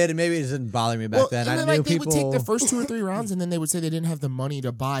Maybe it did, and maybe it didn't bother me back then. And I then, knew they people. would take the first 2 or 3 rounds, and then they would say they didn't have the money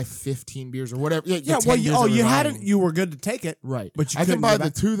to buy 15 beers or whatever. Yeah, 10 well, beers that you we're hadn't. buying. You were good to take it, Right. but you I couldn't can buy go the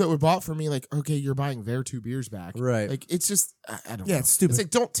back. 2 that were bought for me. Like, okay, you're buying their 2 beers back. Right. Like, it's just, I don't know. Yeah, it's stupid. It's like,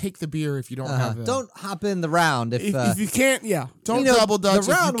 don't take the beer if you don't have the. Don't hop in the round If you can't, yeah. Don't double dutch. The if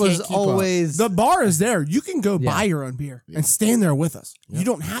you round can't was keep up. always The bar is there. You can go Yeah. buy your own beer and stand there with us. You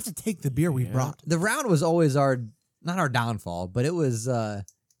don't have to take the beer we brought. the round was always not our downfall, but it was. And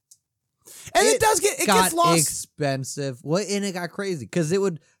it does get got gets lost. expensive. Well, and it got crazy because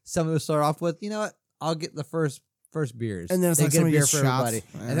somebody would start off with, you know what? I'll get the first beers, And then it's they like get a somebody beer gets for shots. everybody,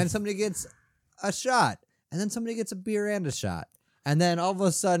 Yeah. and then somebody gets a shot, and then somebody gets a beer and a shot, and then all of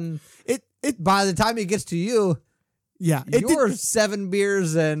a sudden, It by the time it gets to you, yeah. you're 7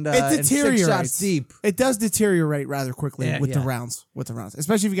 beers and, it and 6 deteriorates. shots deep. It does deteriorate rather quickly Yeah, with the yeah. rounds.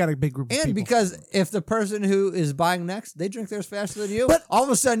 Especially if you got a big group of And people. because if the person who is buying next, they drink theirs faster than you, But- all of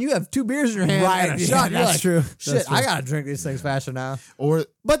a sudden you have 2 beers in your hand Right, and a yeah, shot. You're that's like, true. Shit, That's true. I gotta drink these things faster now. Or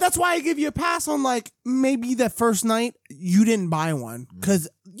But that's why I give you a pass on like maybe that first night you didn't buy one because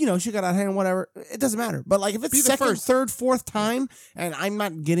she got out of hand, whatever. It doesn't matter. But like if it's Be the second, first. third, fourth time, and I'm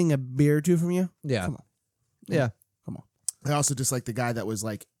not getting a beer or 2 from you, Yeah, Come on. yeah. I also just like the guy that was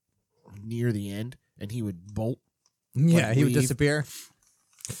like near the end and he would bolt. Yeah, he would leave. disappear.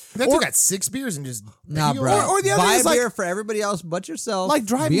 That dude got 6 beers and just Nah, he- bro. or the other Buy is a like- beer for everybody else but yourself. like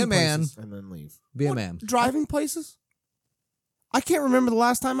driving Be a man. places. and then leave. Be a man. driving places. I can't remember the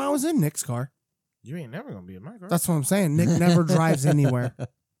last time I was in Nick's car. You ain't never gonna be in my car. That's what I'm saying. Nick never drives anywhere.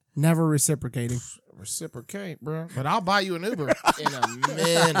 Never reciprocating. Reciprocate, bro. But I'll buy you an Uber in a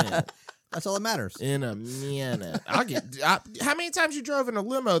minute. That's all that matters. In a minute. How many times you drove in a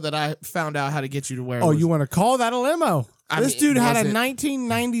limo that I found out how to get you to where? Oh, it was? you want to call that a limo? I This mean, dude had a was it-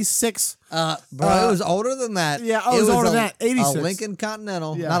 1996. Bro, it was older than that. yeah, it was older than that, 86. A Lincoln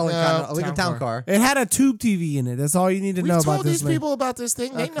Continental. Yeah. Not a Lincoln No, Continental, a Lincoln town Town car. It had a tube TV in it. That's all you need to We know told about this these thing. people about this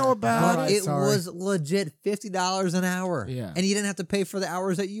thing. They know about All But right, it. it sorry. was legit $50 an hour. Yeah. And you didn't have to pay for the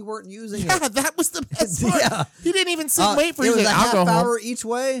hours that you weren't using Yeah, it. that was the best part. Yeah. He didn't even sit and wait for it you. was Like, a I'll half go home. hour each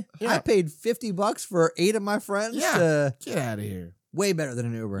way. Yeah. I paid $50 for 8 of my friends. Yeah. Get out of here. Way better than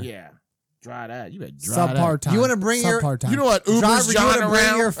an Uber. Yeah. Dry that. You better dry Subpar that. time. You wanna bring your- Subpar time. You know what? Uber's Driver, you John want to bring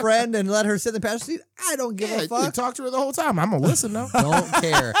around. your friend and let her sit in the passenger seat? I don't give Yeah, a you fuck. talk to her the whole time. I'm gonna listen though. Don't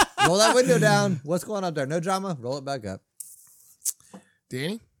care. Roll that window down. What's going on there? No drama. Roll it back up.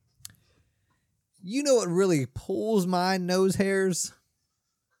 Danny? You know what really pulls my nose hairs?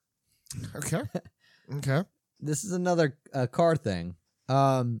 Okay. Okay. This is another car thing.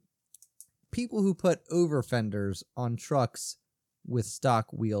 People who put over fenders on trucks with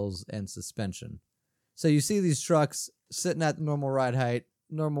stock wheels and suspension. So you see these trucks sitting at normal ride height,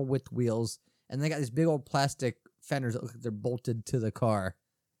 normal width wheels, and they got these big old plastic fenders that look like they're bolted to the car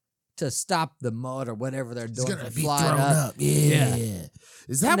to stop the mud or whatever they're It's doing gonna from be flying thrown up. Yeah.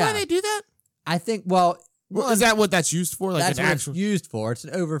 Is that why No. they do that? I think, well, Is that what that's used for? Like that's an what actual. it's used for. It's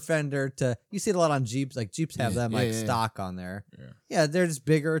an over fender to. You see it a lot on Jeeps. Like Jeeps have them like yeah, yeah. stock on there. Yeah. Yeah, they're just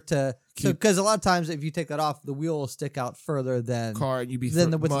bigger to Keep- because a lot of times if you take that off, the wheel will stick out further than car and you be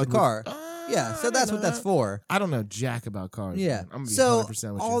than the width of mud the car. I Yeah, so don't that's know what that's that. for. I don't know jack about cars. Yeah. man. I'm gonna be So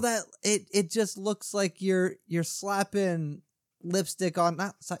 100% with all you. that it just looks like you're slapping lipstick on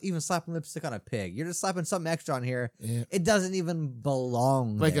even slapping lipstick on a pig. You're just slapping something extra on here. Yeah. It doesn't even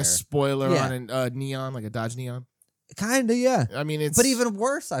belong Like there. a spoiler Yeah. on a neon, like a Dodge Neon. Kinda, yeah. I mean, it's But even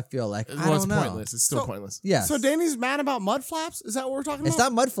worse, I feel like. I well, it's don't know. pointless. It's still So- pointless. Yeah. So Danny's mad about mud flaps? Is that what we're talking It's about?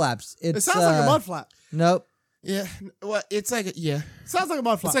 not mud flaps. It It's, sounds like a mud flap. Nope. Yeah. Well, it's like yeah. Sounds like a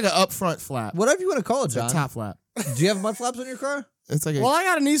mud flap. It's like an upfront flap. Whatever you want to call it, It's a John. top flap. Do you have mud flaps on your car? It's like a well, I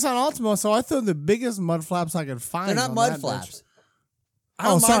got a Nissan Altima, so I threw the biggest mud flaps I could find. They're not on mud that flaps. bitch. I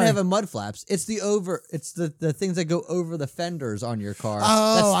don't Oh, mind sorry. having mud flaps. It's the things that go over the fenders on your car.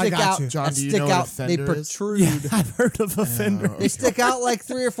 Oh, that I stick got out. you. John, that do you stick know what a out. They fender is? protrude. Yeah, I've heard of a fender. They stick out like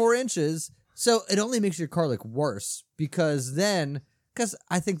 3 or 4 inches. So it only makes your car look worse because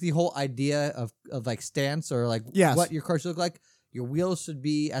I think the whole idea of like stance or like Yes. what your car should look like, your wheels should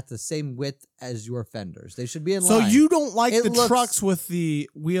be at the same width as your fenders. They should be in So line. you don't like It the looks- trucks with the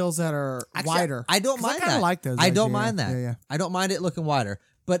wheels that are Actually, wider? I don't 'Cause mind I kinda that. like those. I don't actually, mind that. Yeah. I don't mind it looking wider,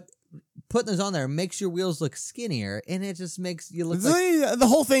 but putting those on there makes your wheels look skinnier, and it just makes you look like The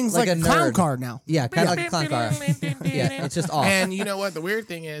whole thing's like like, a a clown nerd. car now. yeah, kind of like a clown car. Yeah, it's just off. And you know what? The weird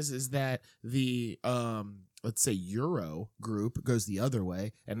thing is that the let's say Euro group goes the other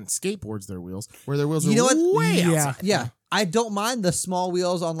way and skateboards their wheels, where their wheels You are know what? way Yeah. outside. Yeah, I don't mind the small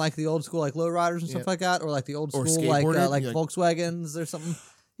wheels on like the old school like lowriders and stuff Yeah. like that, or like the old Or school like skateboarded, like like- Volkswagens or something.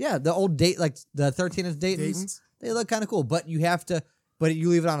 Yeah, the old date like the 13-inch Daytons, Daytons. they look kind of cool, but you have to But you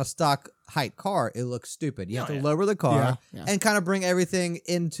leave it on a stock height car, it looks stupid. You have to lower the car Yeah. and kind of bring everything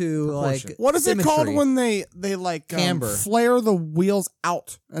into Proportion. like What is it called symmetry. when they like Camber. flare the wheels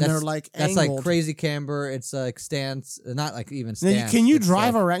out and they're like that's angled? like crazy camber. It's like stance, not like even Now, stance. can you It's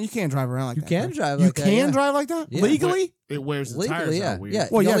drive like, around? You can't drive around like You that. can right? drive You like that, can yeah. drive like that Yeah. legally. It wears the tires legally, out yeah, weird. yeah.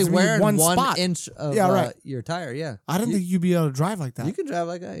 Well, You're yes, only we need wearing one 1 spot. inch of Yeah, right. your tire. Yeah, I didn't think you'd be able to drive like that. you can drive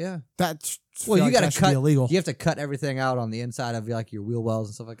like that. Yeah. That Well, you got got to to cut. be illegal. You have to cut everything out on the inside of like your wheel wells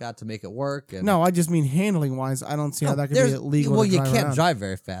and stuff like that to make it work. And No, I just mean handling wise. I don't see how that could there's- be illegal. Well, to you drive can't around. drive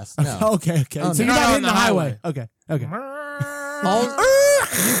very fast. No. Okay. Oh, So no. you're not Not on hitting the the highway. highway. Okay.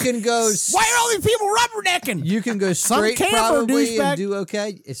 You can go. Why are all these people rubbernecking? You can go Some straight camper probably douchebag. and do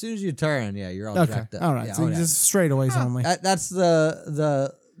okay. As soon as you turn, yeah, you're all Okay. jacked up. All right. Yeah, So you yeah. just straightaways only. That's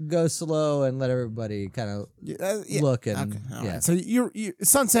the go slow and let everybody kind of Yeah. look and Okay. All yeah. right. So you're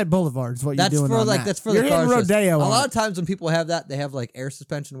Sunset Boulevard is what That's you're doing. for on like that. that's for you're the car hitting shows. Rodeo. A on lot it. of times when people have that, they have like air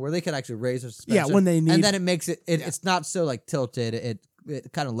suspension where they can actually raise their suspension. when they need- and then it makes it's not so like tilted.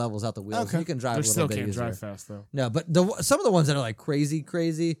 It kind of levels out the wheels. Okay. You can drive They a little still bit can't easier. drive fast though. No, but some of the ones that are like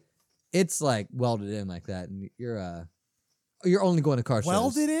crazy, it's like welded in like that, and you're only going to car shows.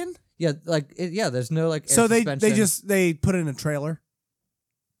 welded in. Yeah, like there's no like. Air So they suspension. they put it in a trailer,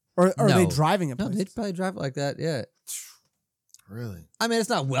 or are they No. driving it? No, they'd probably drive it like that. Yeah, Really? I mean it's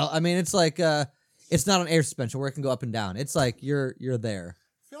not I mean it's like it's not an air suspension where it can go up and down. It's like you're there.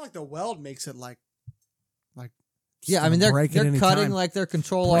 I feel like the weld makes it like. Yeah, I mean they're break at any cutting time. like their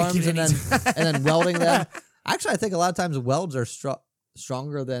control Break arms it and then welding them. Actually, I think a lot of times welds are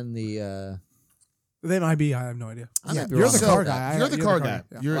stronger than the. They might be. I have no idea. I might be You're wrong the about car that. guy. You're the car guy.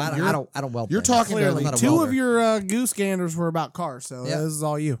 Yeah. You're, Well, you're, I don't weld. you're things. talking Clearly, I'm not a two welder. of your goose ganders were about cars, so Yeah. this is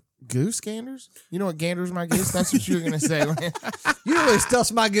all you. goose ganders? You know what ganders my goose? That's what you were gonna say. You really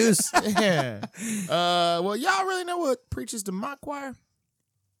stuffs my goose. Yeah. Well, y'all really know what preaches to my choir?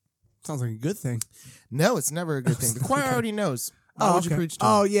 Sounds like a good thing. No, it's never a good thing. The choir already knows. Why would you preach to?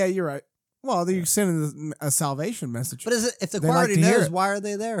 Oh, yeah, you're right. Well, you're sending a salvation message. But is it if the They choir like already to hear knows, it. why are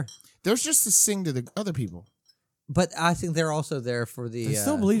they there? There's just to sing to the other people. But I think they're also there for the. They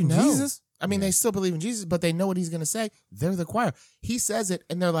still believe in no. Jesus. I mean, they still believe in Jesus, but they know what he's going to say. They're the choir. He says it,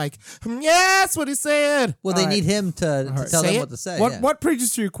 and they're like, yeah, that's what he said. Well, they All right. need him to right. tell Say them it. what to say. What yeah. what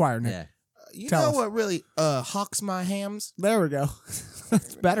preaches to your choir, Nick? Yeah. You Tell know us. what really hawks my hams? There we go.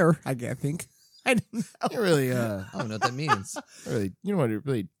 That's better, I think. I didn't know. It really, I don't know what that means. really, you know what? It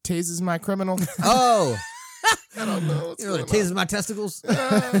really tases my criminal. Oh, I don't know. What's you really going on. tases my testicles.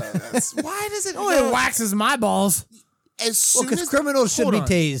 Why does it? Oh, it waxes my balls. As Well, soon because as criminals should hold be on.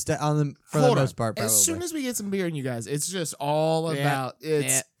 tased for the Hold on. most part. Probably. As soon as we get some beer in you guys, it's just all Yeah. about.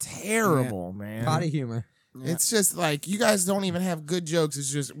 It's terrible, man. potty humor. It's just like you guys don't even have good jokes. It's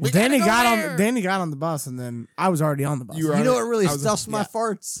just we Danny gotta go got there. on. Danny got on the bus, and then I was already on the bus. You were You on know it. what really I was- stuffs my yeah.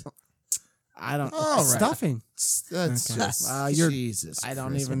 farts? I don't. All right. Stuffing. That's Okay. just You're- Jesus. I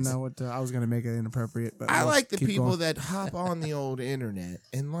don't Christmas. even know what. I was gonna make it inappropriate, but I we'll like the keep people going. that hop on the old internet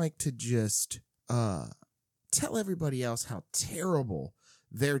and like to just tell everybody else how terrible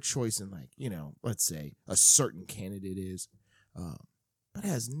their choice in, like, you know, let's say a certain candidate is, but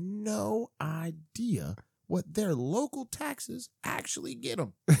has no idea what their local taxes actually get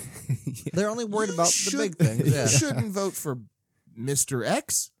them. They're only worried about the big things. You Yeah. shouldn't vote for Mr.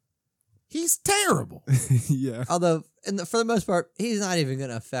 X. He's terrible. yeah. Although, for the most part, he's not even going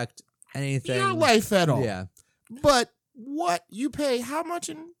to affect anything. Your life at all. Yeah. But what you pay? How much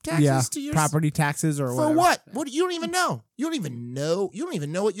in taxes Yeah. to your Property taxes or for whatever. what? What you don't even know. You don't even know. You don't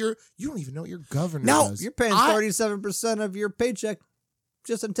even know what your governor No, does. You're paying I- 37% of your paycheck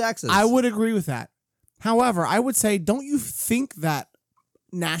just in taxes. I would agree with that. However, I would say, don't you think that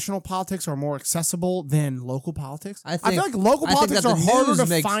national politics are more accessible than local politics? I feel think- like local I think politics that are the harder news to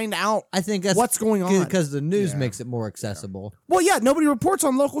makes- find out I think that's what's going on. because the news Yeah. makes it more accessible. Well, yeah, nobody reports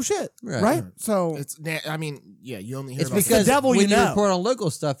on local shit, Right. right? So I mean, yeah, you only hear It's about because the devil when you know. report on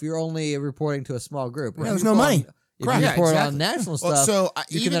local stuff, you're only reporting to a small group. Yeah, If there's you no report money. on- If Correct. you Yeah, report exactly. on national Well, stuff, so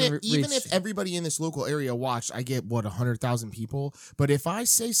you even can if, then even reach- if everybody in this local area watched, I get what 100,000 people. But if I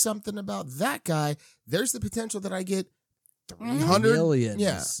say something about that guy, there's the potential that I get 300 millions.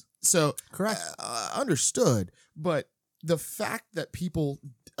 Yeah. So Correct. Understood. But the fact that people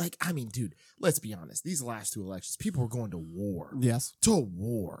like, I mean, dude, let's be honest. These last two elections, people were going to war. yes, To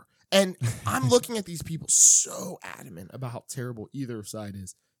war. And I'm looking at these people so adamant about how terrible either side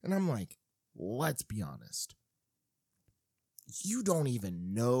is. And I'm like, let's be honest. You don't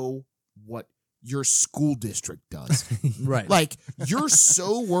even know what your school district does. right. Like, you're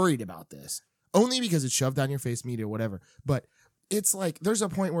so worried about this only because it's shoved down your face, media, whatever. But it's like, there's a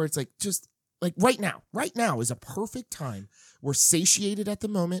point where it's like, just like right now is a perfect time. We're satiated at the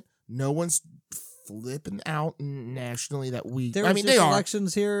moment. No one's flipping out nationally that we. There I was mean, just they are.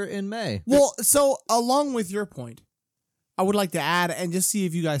 elections here in May. Well, so along with your point, I would like to add and just see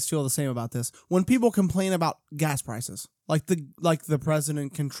if you guys feel the same about this. When people complain about gas prices, like the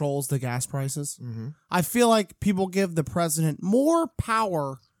president controls the gas prices, I feel like people give the president more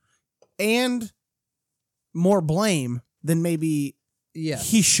power and more blame than maybe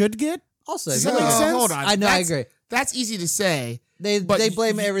he should get. Also, Does if that you make look at- sense? Hold on. I know, I agree. That's easy to say. They But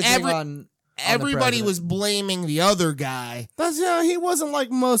blame everything on the Everybody president. was blaming the other guy. That's he wasn't like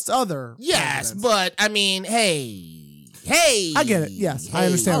most other. Yes, presidents. but I mean, hey. I get it. Yes, I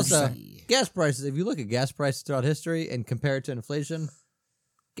understand what you're Also, saying. gas prices. If you look at gas prices throughout history and compare it to inflation,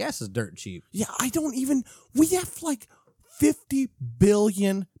 gas is dirt cheap. Yeah, we have like 50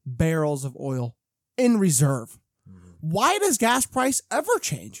 billion barrels of oil in reserve. Why does gas price ever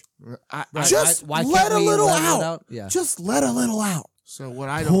change? Just why let can't a we little level it out. Yeah. Just let a little out. So what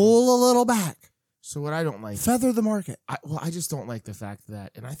I don't. Pull a little back. So what I don't like. Feather the market. I just don't like the fact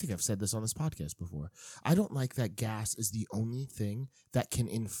that, and I think I've said this on this podcast before. I don't like that gas is the only thing that can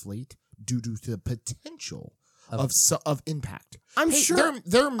inflate due to the potential of impact. I'm Hey, sure.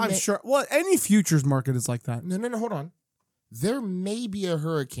 I'm sure. Well, any futures market is like that. No, hold on. There may be a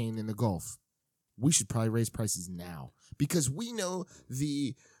hurricane in the Gulf. We should probably raise prices now because we know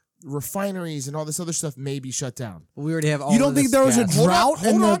the refineries and all this other stuff may be shut down. We already have all You don't of think this there was a gas. drought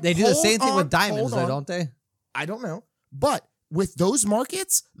Hold in on. the? They do the same thing Hold with on, diamonds, hold though, on. don't they? I don't know. But with those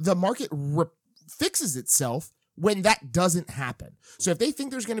markets, the market fixes itself when that doesn't happen. So if they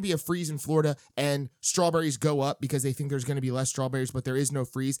think there's going to be a freeze in Florida and strawberries go up because they think there's going to be less strawberries, but there is no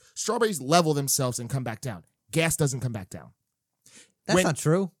freeze, strawberries level themselves and come back down. Gas doesn't come back down. That's not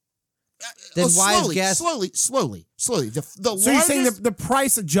true. Then why is gas slowly? The So you're saying the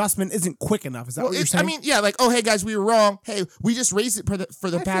price adjustment isn't quick enough? Is that what you're saying? I mean, yeah, like, oh, hey guys, we were wrong. Hey, we just raised it for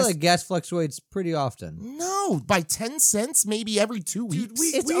the I past. feel like gas fluctuates pretty often. No, by 10 cents, maybe every 2 weeks.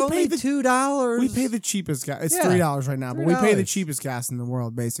 It's we only pay $2. we pay the cheapest gas. It's Yeah. $3 right now, but we pay the $3. cheapest gas in the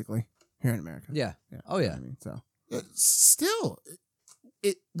world, basically, here in America. Yeah. Oh yeah. I mean, so. Still,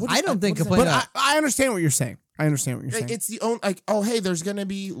 I don't think what is that? complain- But I understand what you're saying. I understand what you're Like, saying. it's the only like, oh hey, there's gonna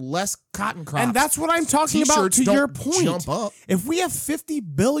be less cotton crops, And that's what I'm talking about. T-shirts To don't your point, jump up. if we have 50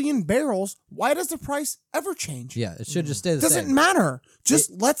 billion barrels, why does the price ever change? Yeah, it should just stay the Doesn't same. matter.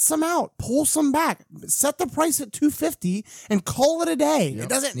 Just let some out, pull some back, set the price at $2.50, and call it a day. It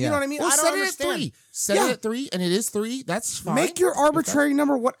doesn't. You Yeah. know what I mean? Well, I don't set understand. it at 3. Set Yeah. it at 3, and it is 3. That's fine. Make your arbitrary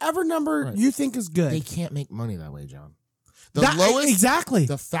number, whatever number Right. you think is good. They can't make money that way, John. The That- lowest, exactly.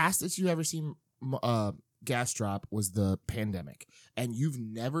 the fastest you ever seen gas drop was the pandemic, and you've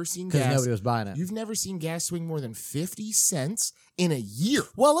never seen Because gas. nobody was buying it. You've never seen gas swing more than 50 cents in a year.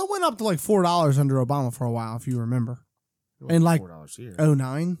 Well, it went up to like $4 under Obama for a while, if you remember. It And wasn't like $4 here.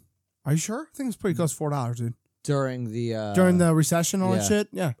 09. Are you sure? I think it's pretty close to $4, dude. During the During the recession, all that yeah. shit.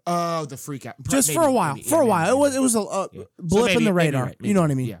 Yeah. Oh, the freak out. Just Maybe, for a while. maybe, For a yeah, while. maybe. It was a Yeah. So blip maybe- in the maybe radar. you're right, You know what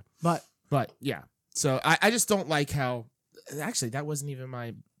I maybe. mean? Yeah. But But yeah. So I just don't like how. Actually, that wasn't even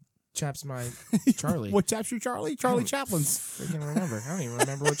my chaps my Charlie. what chaps you, Charlie? Charlie Oh. Chaplin's. Freaking remember. I don't even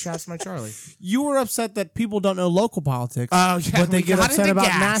remember what chaps my Charlie. You were upset that people don't know local politics. Oh, yeah, but they we get got upset into about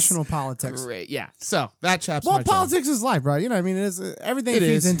gas. national politics. Great. Yeah. So that chaps Well, my Charlie. politics is life, bro. You know what I mean? It is everything It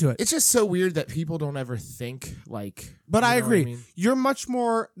feeds is. into it. It's just so weird that people don't ever think like. But you I know what agree. mean? You're much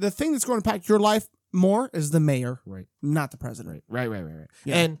more the thing that's going to impact your life more is the mayor, Right. not the president. Right.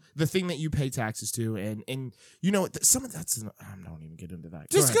 Yeah. And the thing that you pay taxes to, and you know, some of that's. I don't even get into that.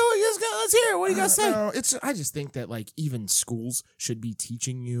 Just ahead. go. Let's hear it. What do you got to say? No, I just think that like even schools should be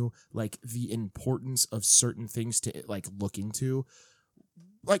teaching you like the importance of certain things to like look into,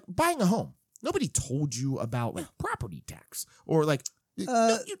 like buying a home. Nobody told you about like property tax or like they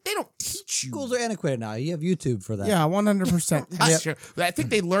don't teach you. schools are antiquated now. You have YouTube for that. Yeah, 100%. That's true. I think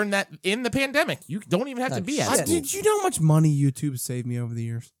they learned that in the pandemic. You don't even have to be at Shit. school. Did you know how much money YouTube saved me over the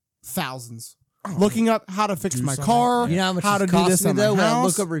years? Thousands. Oh, Looking up how to fix Do my something. car, You know how much how to it do costs this me on though my when I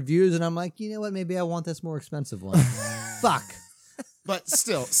house. look up reviews and I'm like, you know what? Maybe I want this more expensive one. Fuck. But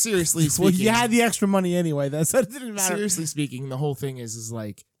still, seriously speaking, Well, you had the extra money anyway. That's it didn't matter. seriously speaking, the whole thing is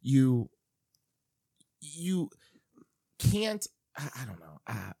like you can't. I don't know.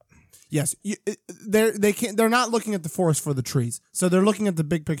 Yes, they're not looking at the forest for the trees, so they're looking at the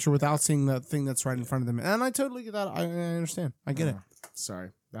big picture without seeing the thing that's right in front of them. And I totally get that. I understand. I get it. Sorry,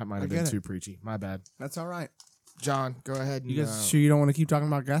 that might have I been get it. too preachy. My bad. That's all right. John, go ahead. And, You guys sure you don't want to keep talking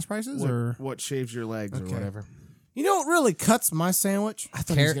about gas prices, or what shaves your legs Okay. or whatever? you know what really cuts my sandwich? I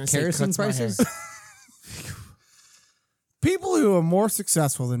thought he was going to say Kerosene cuts my hair. prices? People who are more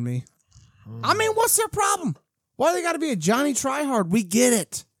successful than me, I mean, what's their problem? Why they got to be a Johnny Tryhard? We get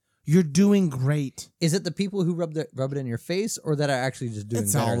it. You're doing great. Is it the people who rub it in your face, or that are actually just doing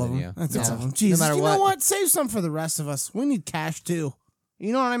It's better all of than them. you? That's Yeah. all of them. Jesus, No matter you what. know what? Save some for the rest of us. We need cash too.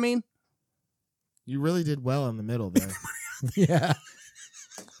 You know what I mean? You really did well in the middle there. Yeah.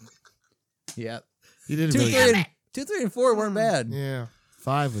 Yep. You did 2, really 3, good. and, 2, 3, and 4 weren't bad. Yeah.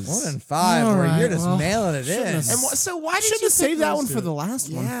 5 was 1 and 5, All where right, you're just well, mailing it in. shouldn't have- And so why I did should you have saved pick that those one for two? the last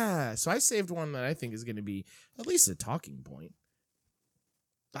one. Yeah. So I saved one that I think is going to be at least a talking point.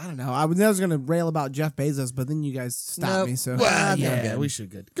 I don't know. I was going to rail about Jeff Bezos, but then you guys stopped Nope. me. So Well, yeah, good. we should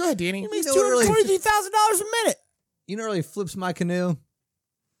good. Go ahead, Danny. it makes You know what really- $243,000 a minute. You know what really flips my canoe?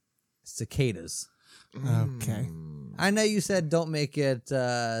 Cicadas. Okay. I know you said don't make it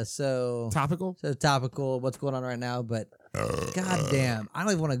so Topical? topical, what's going on right now, but goddamn, I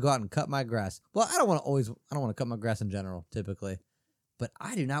don't even want to go out and cut my grass. Well, I don't want to cut my grass in general, typically. But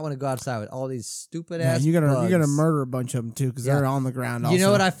I do not want to go outside with all these stupid Yeah, ass you're bugs. gonna murder a bunch of them too because Yeah. they're on the ground. You know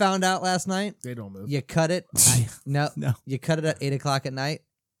also. what I found out last night? They don't move. You cut it. No. You cut it at 8:00 at night,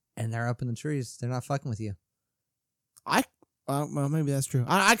 and they're up in the trees. They're not fucking with you. Well, maybe that's true.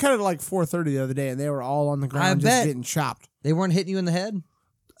 I cut it at like 4:30 the other day, and they were all on the ground just bet. getting chopped. They weren't hitting you in the head,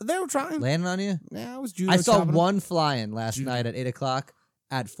 They were trying. landing on you. Yeah, I was judo I saw chopping 'em. one flying last Judo. night at 8:00.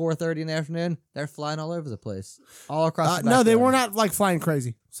 At 4:30 in the afternoon, they're flying all over the place, all across. the No, they backyard. were not like flying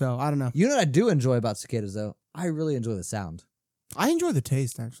crazy. So I don't know. You know what I do enjoy about cicadas, though? I really enjoy the sound. I enjoy the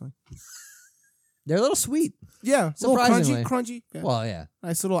taste actually. They're a little sweet. Yeah, a little Surprisingly. crunchy. Yeah. Well, yeah.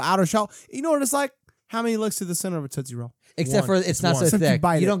 Nice little outer shell. You know what it's like? How many licks to the center of a Tootsie Roll? Except One. for it's It's not one. so Except you thick.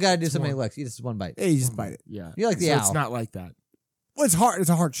 bite You it. don't got to do It's so many one. licks. You just one bite. Yeah, you just bite it. Yeah. You're like the so owl. it's not like that. Well, it's hard. It's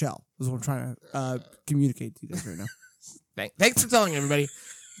a hard shell. Is what I'm trying to communicate to you guys right now. Thanks for telling everybody.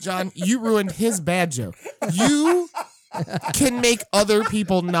 John, you ruined his bad joke. You can make other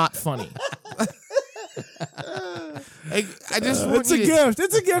people not funny. I just want It's a you to- gift.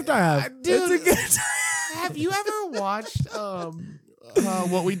 It's a gift I have. Dude. It's a gift. Have you ever watched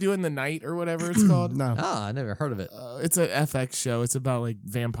What We Do in the Night or whatever it's called? No. Oh, I never heard of it. It's a FX show. It's about like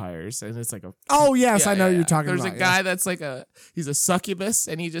vampires, and it's like a. Oh yes, Yeah, I know yeah, what you're yeah. talking There's about. a guy that's like he's a succubus,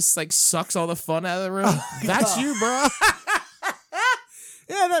 and he just like sucks all the fun out of the room. That's you, bro.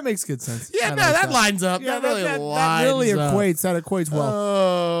 Yeah, that makes good sense. Yeah, I no, like that lines up. Yeah, that really that lines really up. equates. That equates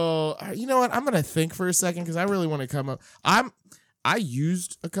well. Oh, you know what? I'm gonna think for a second because I really want to come up. I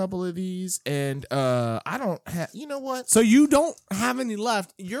used a couple of these, and I don't have. You know what? So you don't have any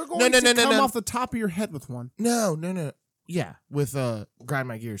left. You're going No, to come no. off the top of your head with one. No. Yeah, with grind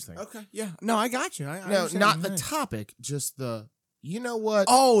my gears thing. Okay. Yeah. No, I got you. I No, understand not what the you're saying. topic, just the. You know what?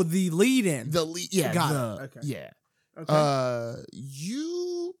 Oh, the lead in. The lead. Yeah. Got the, it. Okay. Yeah. Okay.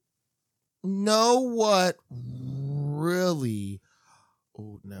 You know what? Really?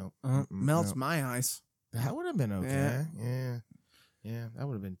 Oh no. melts no. my ice. That would have been okay. Yeah. That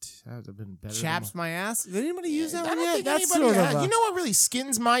would have been. That would have been better. than Chaps my ass. Did anybody use that I one don't yet? think That's anybody sort has. of. You know what really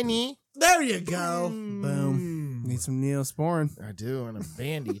skins my knee? there you go. Boom. Need some Neosporin. I do, and a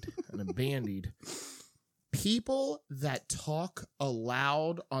bandied. People that talk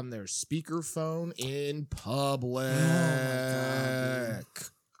aloud on their speakerphone in public.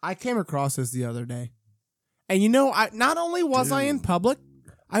 I came across this the other day, and you know, I not only was I in Dude. public,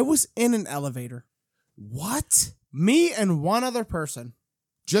 I was in an elevator. What? Me and one other person.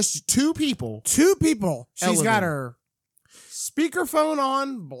 Just two people. Two people. She's got Elevator. her speakerphone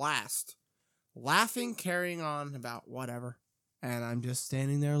on blast, laughing, carrying on about whatever. And I'm just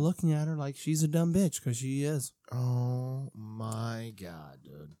standing there looking at her like she's a dumb bitch because she is. Oh my god,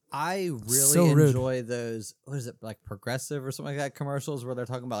 dude. I really So rude. enjoy those. What is it, like Progressive or something like that commercials where they're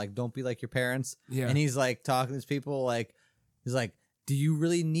talking about like don't be like your parents. Yeah. And he's like talking to these people like he's like, do you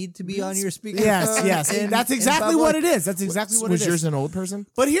really need to be on your speaker? Yes. That's exactly what it is. That's exactly what it Was is. yours an old person?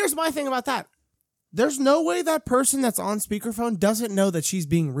 But here's my thing about that. There's no way that person that's on speakerphone doesn't know that she's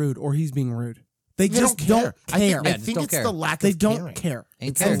being rude or he's being rude. They just don't I care. think, Yeah, I just think don't it's care. the lack They of don't caring. care.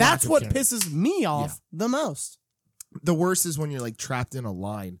 Ain't It's care. the And lack that's of what caring. pisses me off the most. The worst is when you're like trapped in a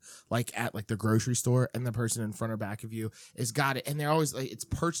line, like at like the grocery store, and the person in front or back of you has got it, and they're always like it's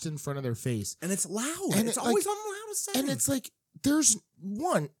perched in front of their face, And it's loud. And it's it, always like- on the loudest setting. and it's like there's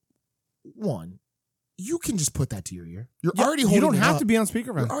one, you can just put that to your ear. You're already holding. You don't it have up. to be on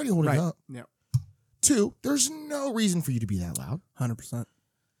speakerphone. You're already holding Right. it up. Yeah. 2, there's no reason for you to be that loud. 100%.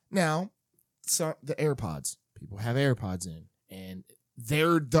 Now, so the AirPods, people have AirPods in, and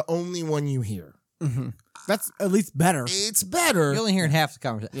they're the only one you hear. Mm-hmm. That's at least better. It's better. You're only hearing half the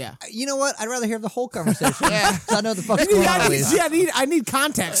conversation. Yeah. You know what? I'd rather hear the whole conversation. Yeah. So I know what the fuck's going on. With. I need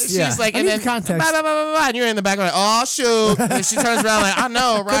context. She's like, I and need then context. blah, blah, blah, blah, blah, and you're in the back like, oh shoot. And she turns around like, I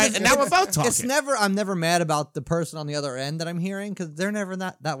know, right? And now we're both talking. I'm never mad about the person on the other end that I'm hearing because they're never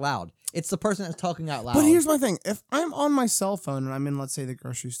that loud. It's the person that's talking out loud. But here's my thing. If I'm on my cell phone and I'm in, let's say, the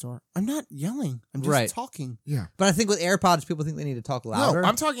grocery store, I'm not yelling. I'm just talking. Yeah. But I think with AirPods, people think they need to talk louder. No,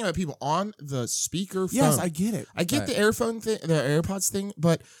 I'm talking about people on the speaker phone. Yes, I get it. I get the AirPhone thing, the AirPods thing,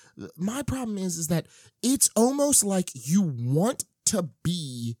 but my problem is that it's almost like you want to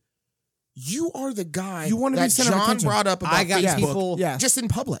be. You are the guy You want to be that center of John attention. brought up about I got Facebook people- just in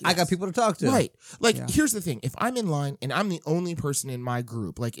public. I got people to talk to. Right. Like, Yeah. here's the thing. If I'm in line and I'm the only person in my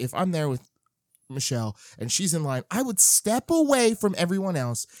group, like if I'm there with Michelle and she's in line, I would step away from everyone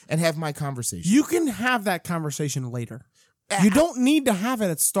else and have my conversation. You can have that conversation later. You don't need to have it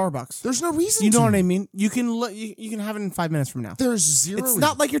at Starbucks. There's no reason You know to. what I mean? You can you can have it in 5 minutes from now. There's zero It's reason.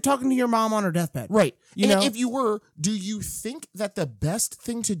 not like you're talking to your mom on her deathbed. Right. You And know? if you were, do you think that the best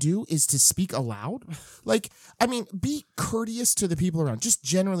thing to do is to speak aloud? Like, I mean, be courteous to the people around. Just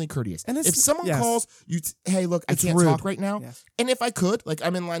generally courteous. And if it's- someone yes. calls you, hey, look, It's I can't rude. talk right now. Yes. And if I could, like,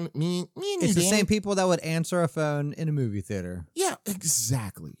 I'm in line, me and you, It's the Danny. same people that would answer a phone in a movie theater. Yeah,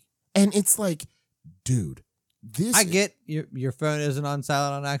 exactly. And it's like, dude, this. I get your phone isn't on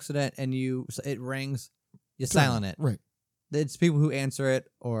silent on accident and it rings, you silent it. Right. It's people who answer it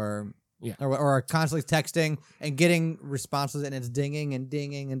or are constantly texting and getting responses and it's dinging and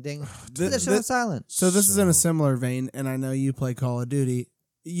dinging and dinging. That's on silent. So this is in a similar vein, and I know you play Call of Duty.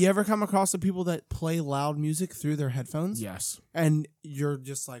 You ever come across the people that play loud music through their headphones? Yes. And you're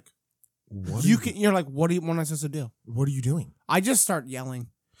just like, What you're like, what am I supposed to do? What are you doing? I just start yelling.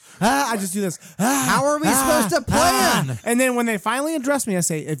 I just do this. How are we supposed to plan? And then when they finally address me, I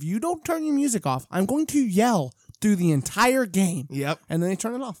say, if you don't turn your music off, I'm going to yell through the entire game. Yep. And then they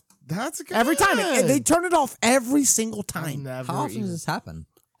turn it off. That's good. Every time. They turn it off every single time. How often does this happen?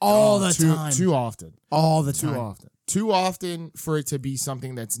 All the time. Too often. All the Too time. often. Too often for it to be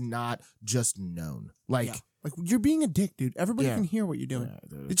something that's not just known. Like, Yeah. Like, you're being a dick, dude. Everybody Yeah. can hear what you're doing. Yeah,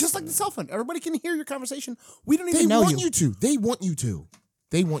 dude. It's just like the cell phone. Everybody can hear your conversation. We don't they even know want you to. They want you to.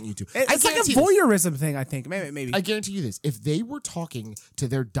 They want you to. It's like a guarantee voyeurism thing, I think. Maybe. I guarantee you this. If they were talking to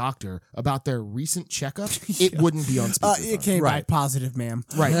their doctor about their recent checkup, it wouldn't be on speakerphone. It came Right. back positive, ma'am.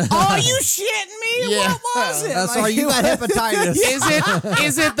 Right. Oh, you shitting me? Yeah. What was it? Sorry, you got hepatitis.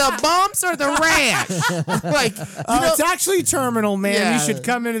 Is it the bumps or the rash? Like, It's actually terminal, man. Yeah. You should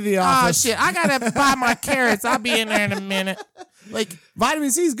come into the oh office. shit, I gotta buy my carrots. I'll be in there in a minute. Like, Vitamin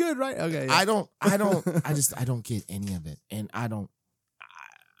C is good, right? Okay. Yeah. I don't get any of it. And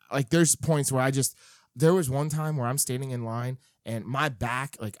like, there's points where there was one time where I'm standing in line and my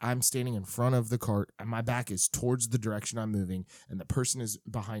back, like I'm standing in front of the cart and my back is towards the direction I'm moving and the person is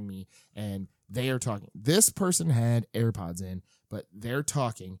behind me and they are talking. This person had AirPods in, but they're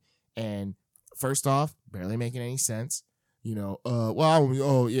talking and first off, barely making any sense. You know, and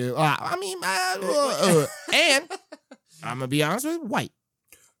I'm gonna be honest with you, white.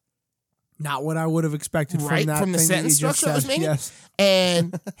 Not what I would have expected Right, from that from the thing that sentence you just structure I was said. making? Yes.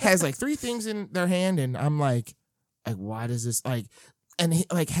 And has like 3 things in their hand, and I'm like, why does this like? And he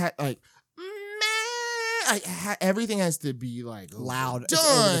like had like, everything has to be like Loud, it's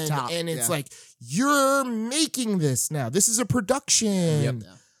done, over the top, and it's yeah. like you're making this now. This is a production. Yep.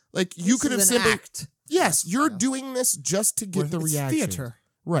 Like you could have This is an simply, act. yes, you're doing this just to get the It's reaction. theater.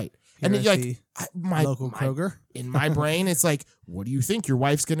 Right? Here And then at you're the like, my local Kroger. in my brain, it's like, what do you think? Your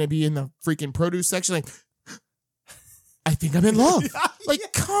wife's gonna be in the freaking produce section, like. I think I'm in love. Like,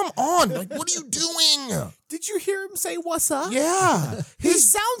 come on. Like, what are you doing? Did you hear him say, "What's up"? Yeah. He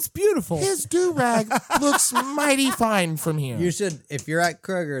sounds beautiful. His do-rag looks mighty fine from here. You should, if you're at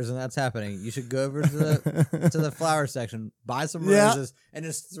Kroger's and that's happening, you should go over to the flower section, buy some Yeah. roses, and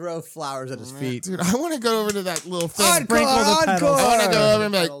just throw flowers at his feet. Dude, I want to go over to that little thing. Encore, sprinkle the encore. petals. I want to go over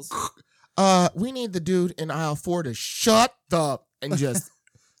and be Petals. like, we need the dude in aisle 4 to shut up and just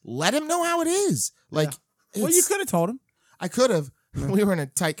let him know how it is. Like, Well, you could have told him. I could have. We were in a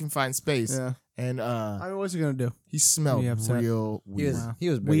tight, confined space. Yeah. And I mean, what's he gonna do? he smelled Be upset. real He weird. was, he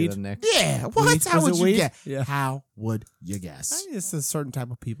was bigger Weed? than Nick. Yeah. What? Weed? How Was would it you weed? guess? Yeah. How would you guess? I mean, it's a certain type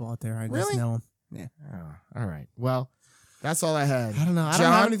of people out there. I just Really? know them. Oh, all right. Well, that's all I had. I don't know. I don't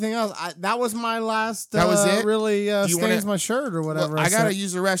John? have anything else. That was my last. That was it? Really you stains wanna- my shirt or whatever. Look, I gotta said.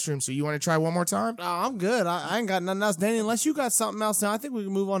 use the restroom, so you want to try one more time? Oh, I'm good. I ain't got nothing else, Danny. Unless you got something else now, I think we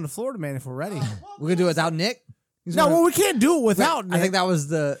can move on to Florida Man if we're ready. We're going to do it without Nick? No, well, we can't do it without Nick. I think that was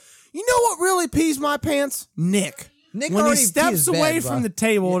the... You know what really pees my pants? Nick. Nick when he already peed steps his away bed, from bro. the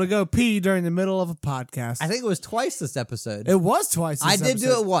table to go pee during the middle of a podcast. I think it was twice this episode. It was twice. I this did do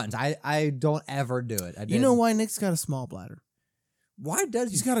episode. it once. I don't ever do it. I You did. know why Nick's got a small bladder? Why does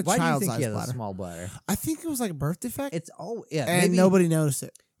He's got a why do you think child-sized he has bladder. a small bladder? I think it was like a birth defect, It's yeah. and maybe, nobody noticed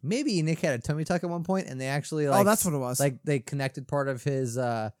it. maybe Nick had a tummy tuck at one point, and they actually Oh, that's what it was. Like they connected part of his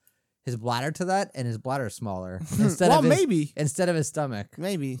bladder to that, and his bladder is smaller instead well, of his, maybe, instead of his stomach.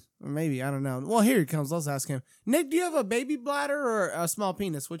 maybe, I don't know. Well, here he comes. Let's ask him. Nick, do you have a baby bladder or a small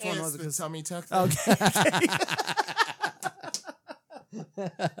penis? Which one was it? the 'Cause- tummy tuck. Okay.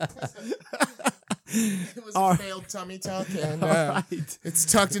 It was All a right. failed tummy tuck, and All right. it's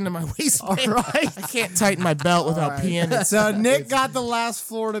tucked into my All waistband. right. I can't tighten my belt without All right. peeing. So Nick got the last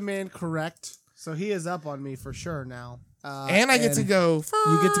Florida man correct. So he is up on me for sure now. And I get to go first.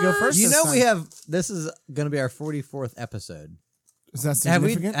 You get to go first. You this know time. we have. This is going to be our 44th episode. Is that Have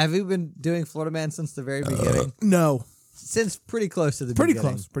we? significant? Have we been doing Florida Man since the very beginning? No. Since pretty close to the Pretty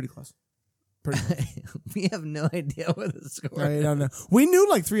beginning. close. Pretty close. We have no idea what the score. I don't know. We knew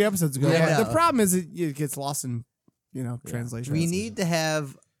like 3 episodes ago. Yeah, I but know. the problem is it gets lost in, translation. We need to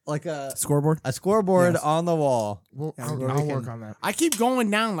have like a scoreboard. scoreboard Yes. on the wall. Well, Yeah, I'll, we I'll can- work on that. I keep going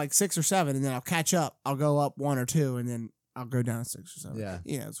down like 6 or 7, and then I'll catch up. I'll go up 1 or 2, and then I'll go down 6 or 7. Yeah.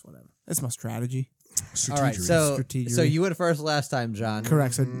 It's whatever. It's my strategy. All right, so Strategery. you went first last time, John.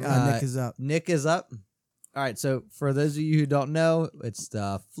 Correct. So Uh, Nick is up. Nick is up. All right, so for those of you who don't know, it's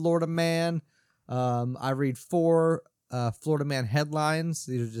the Florida Man. I read 4 Florida Man headlines.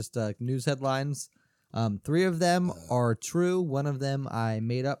 These are just news headlines. 3 of them are true. 1 of them I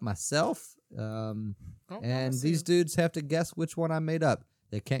made up myself. And these dudes have to guess which one I made up.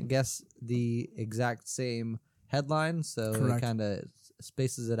 They can't guess the exact same headline, so Correct. it kind of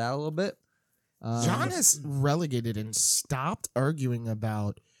spaces it out a little bit. John has relegated and stopped arguing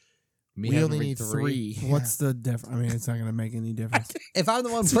about Me we having only read need 3. What's the difference? I mean, it's not going to make any difference. If I'm the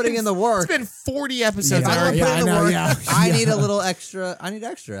one putting in the work, It's been 40 episodes. if Yeah, I'm already. the one putting in the I know, work, yeah. I Yeah. need a little extra. I need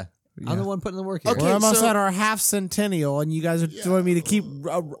extra. Yeah. I'm the one putting the work here. Okay. We're almost so- at our half centennial, and you guys are telling me to keep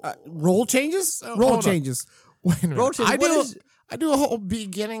roll changes? hold Roll on. changes. Wait a minute. Roll change, I what do. is- I do a whole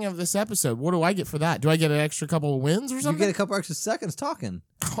beginning of this episode. What do I get for that? Do I get an extra couple of wins or You something? get a couple extra seconds talking.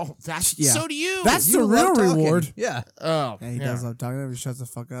 Oh, that's Yeah. so do you. That's You the real love talking. reward. Yeah. oh, Yeah, he yeah. does love talking. He shuts the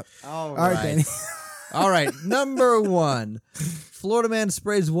fuck up. All All right, Danny. All right. Number 1. Florida man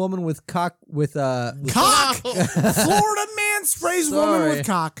sprays woman with cock with Cock! Florida man sprays woman Sorry. with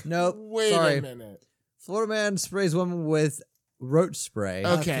cock. Nope. Wait sorry. a minute. Florida man sprays woman with roach spray.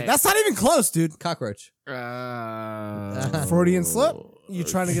 Okay. That's not even close, dude. Cockroach. Freudian slip. You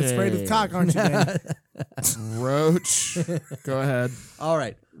trying to get sprayed with cock, aren't you, Danny? Roach. Go ahead. All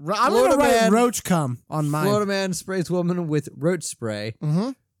right. I'm Florida going to write man- roach cum on mine. Florida man sprays woman with roach spray.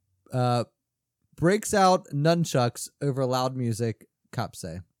 Mm-hmm. Breaks out nunchucks over loud music. Cops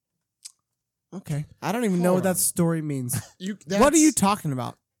say. Okay. I don't even know what that story means. What are you talking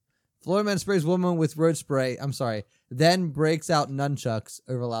about? Florida man sprays woman with roach spray. I'm sorry. Then breaks out nunchucks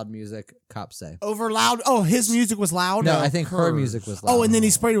over loud music. Cops say. Over loud? Oh, his music was loud? No, I think her hers. music was loud. Oh, and then he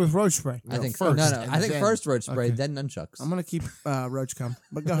sprayed it with roach spray. I think first, no. and I think then- first roach spray, Okay. then nunchucks. I'm going to keep roach cum.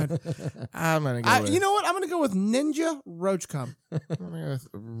 But go ahead. I'm gonna go. With, You know what? I'm going to go with ninja roach cum. I'm gonna go with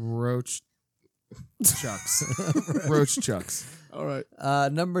roach chucks. Roach chucks. All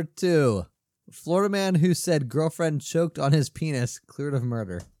right. Number 2. Florida man who said girlfriend choked on his penis cleared of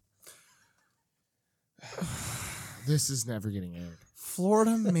murder. This is never getting aired.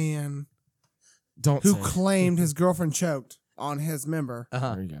 Florida man Don't who say it. claimed his girlfriend choked on his member.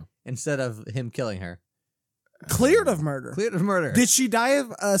 Uh-huh. There you go. Instead of him killing her. Cleared of murder. Cleared of murder. Did she die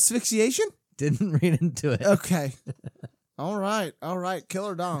of asphyxiation? Didn't read into it. Okay. All right.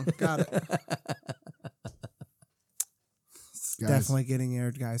 Killer dong. Got it. Guys, Definitely getting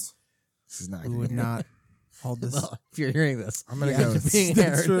aired, guys. This is not We getting would aired. not hold this. Well, if you're hearing this, I'm gonna Yeah, go. With, being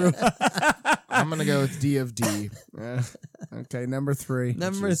That's aired. true. I'm gonna go with D of D. Okay, number 3.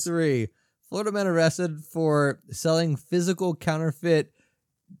 Number is- 3. Florida man arrested for selling physical counterfeit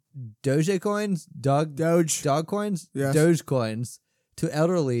Doge coins, dog coins, Yes. Doge coins to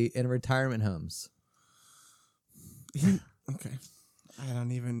elderly in retirement homes. Okay. I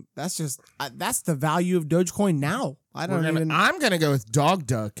don't even. That's just. That's the value of Dogecoin now. I don't even. I'm gonna go with dog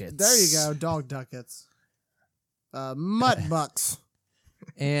ducats. There you go. Dog ducats. Mutt bucks.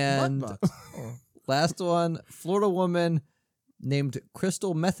 And Butt bucks. last one, Florida woman named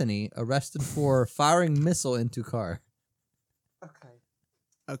Crystal Metheny arrested for firing missile into car.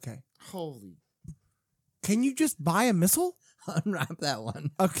 Okay. Holy. Can you just buy a missile? Unwrap that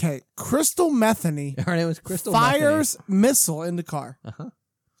one. Okay. Crystal Metheny Her name was Crystal fires missile into car. Uh-huh.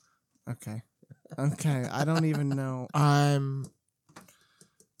 Okay. Okay, I don't even know. I'm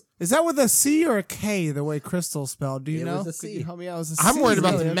Is that with a C or a K? The way Crystal spelled? Do you It know? was a Could C. you help me out? It was a I'm C, worried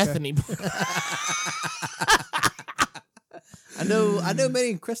about the really? Okay. methany. I know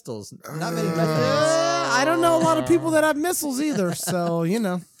many crystals, not many methods. I don't know a lot of people that have missiles either, so you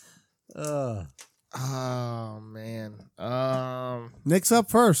know. Oh man. Nick's up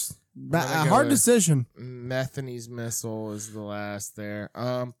first. A gonna go hard with- decision. Methany's missile is the last there.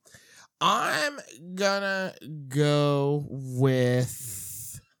 I'm gonna go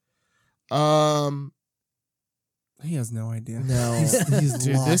with He has no idea. no. He's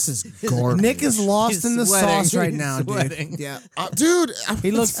Dude, lost. this is garbage. Nick is lost He's in the sweating. sauce right He's now, sweating. dude. Yeah. Dude, He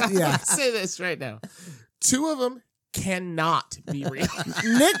looks- I'm yeah. gonna say this right now. Two of them cannot be real.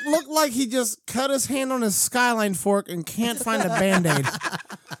 Nick looked like he just cut his hand on his skyline fork and can't find a band-aid.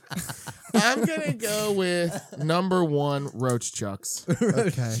 I'm gonna go with number one, Roach Chucks.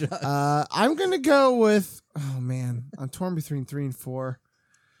 Okay. I'm gonna go with. Oh man, I'm torn between 3 and 4.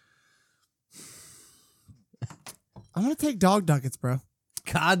 I'm gonna take dog ducats, bro.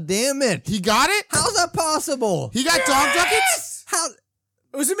 God damn it! He got it? How's that possible? He got dog ducats? How?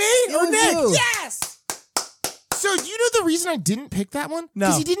 Was it me It was you. Yes. So you know the reason I didn't pick that one? No.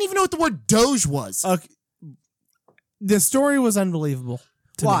 Because he didn't even know what the word Doge was. Okay. The story was unbelievable.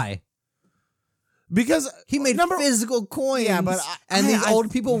 to me. Why? Because He made number. physical coins. Yeah, but and these I-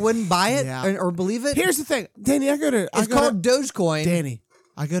 old people wouldn't buy it Yeah. or believe it. Here's the thing, Danny. it's called Dogecoin. Danny.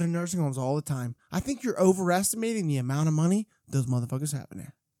 I go to nursing homes all the time. I think you're overestimating the amount of money those motherfuckers have in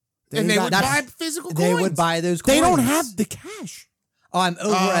there. And they would got- buy physical They coins. would buy those coins. They don't have the cash. Oh, I'm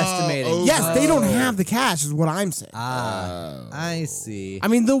overestimating. Oh, Yes, they don't Oh. have the cash, is what I'm saying. Ah, I see. I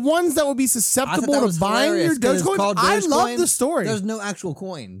mean, the ones that would be I thought susceptible that to was buying hilarious your 'cause it's Dogecoin, called I love Dogecoin. the story. There's no actual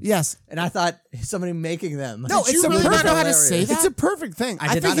coin. Yes. And I thought somebody making them. No, Did it's you a really not perfect. know how to say that? It's a perfect thing. I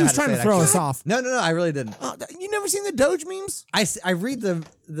I, did think not he know was how to trying say to that, throw actually. us off. No, I really didn't. Oh, you never seen the Doge memes? I read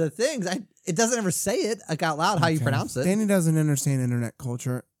the things. It doesn't ever say it like out loud how you Okay. pronounce it. Danny doesn't understand internet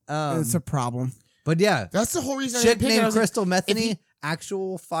culture. It's a problem. But yeah, That's the whole reason I chick didn't pick it. I named was like, Crystal Metheny, he-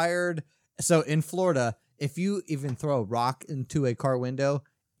 actual fired. So in Florida, if you even throw a rock into a car window,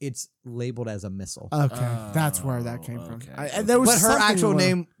 it's labeled as a missile. Okay, that's where that came from. okay. There was But her something actual wrong.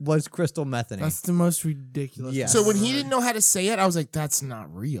 name was Crystal Metheny. That's the most ridiculous. Yeah. So when he didn't know how to say it, I was like, that's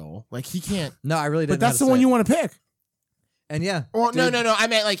not real. Like, he can't. No, I really didn't. But that's the one you want to pick. And yeah, Well, dude, no. I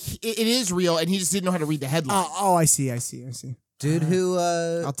meant, like, it is real, and he just didn't know how to read the headline. Oh, I see. dude who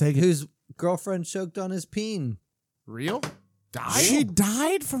I'll take it. whose girlfriend choked on his peen. Real? Died? She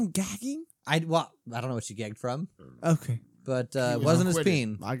died from gagging? I don't know what she gagged from, Okay. but was it wasn't his acquitted.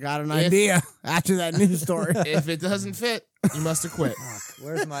 peen. I got an If- idea after that news story. If it doesn't fit, you must have quit.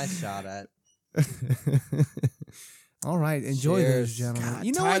 Where's my shot at? All right. Enjoy Cheers. those, gentlemen. God,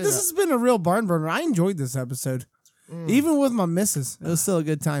 you know tied what? it This up. has been a real barn burner. I enjoyed this episode. Even with my misses, it was still a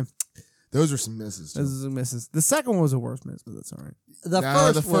good time. Those were some misses. This is a misses. The second one was a worse miss, but that's all right. The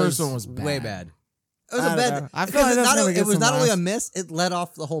No, first one was way bad. bad. It was I a don't bad. know. I feel because like that's gonna it get was some not only a laughs. miss; it led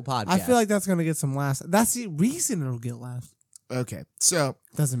off the whole podcast. I feel like that's going to get some laughs. That's the reason it'll get laughs. Okay, so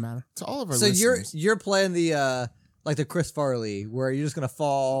Doesn't matter. to all of our so. listeners, You're playing the like the Chris Farley, where you're just gonna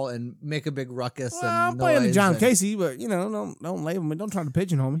fall and make a big ruckus. Well, and I'm playing the noise John and- Casey, but don't label me. Don't try to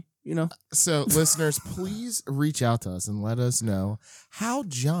pigeonhole me. so listeners, please reach out to us and let us know how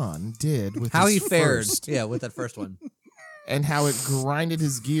John did with How his he fared, first, yeah, with that first one. and how it grinded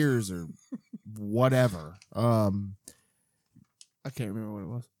his gears or whatever. I can't remember what it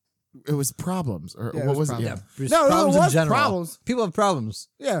was. It was problems or Yeah, it what was was it? problems. Yeah. Just No, it problems in was general. problems. People have problems.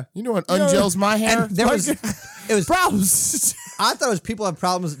 Yeah. You know what You know- ungels my hair? And there was it was Problems. I thought it was people have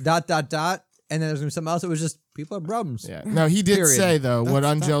problems. ... And then there's gonna be something else. It was just people have problems. Yeah. No, he did Period. say though what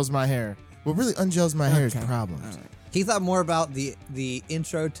That's- ungels my hair. What really ungels my hair is Okay. problems. He thought more about the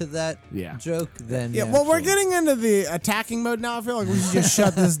intro to that Yeah. joke than Yeah, the well, we're actual- getting into the attacking mode now. I feel like we should just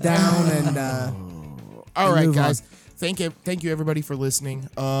shut this down and All right, move on. guys. Thank you everybody for listening.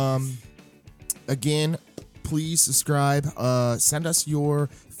 Again, please subscribe. Send us your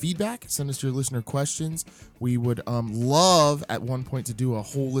feedback. Send us your listener questions. We would love at one point to do a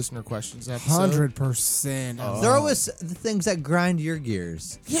whole listener questions episode. 100%. Throw us the things that grind your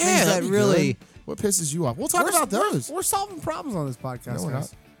gears. Yeah, things that that'd be really. good. What pisses you off? We'll talk We're- about those. We're solving problems on this podcast, No, we're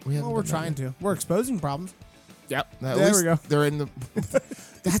guys. not. We haven't Well, we're done that trying to. We're exposing problems. Yep. At There we least go. They're in the.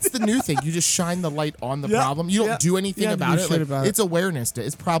 That's the new thing. You just shine the light on the Yeah, problem. You don't yeah. do anything You have to about do it. shit Like, about it. it's awareness day.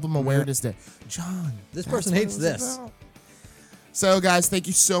 It's problem awareness day. John, This that's person what it hates was this. about. So, guys, thank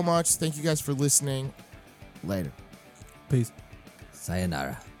you so much. Thank you guys for listening. Later. Peace.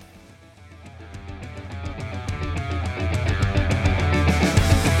 Sayonara.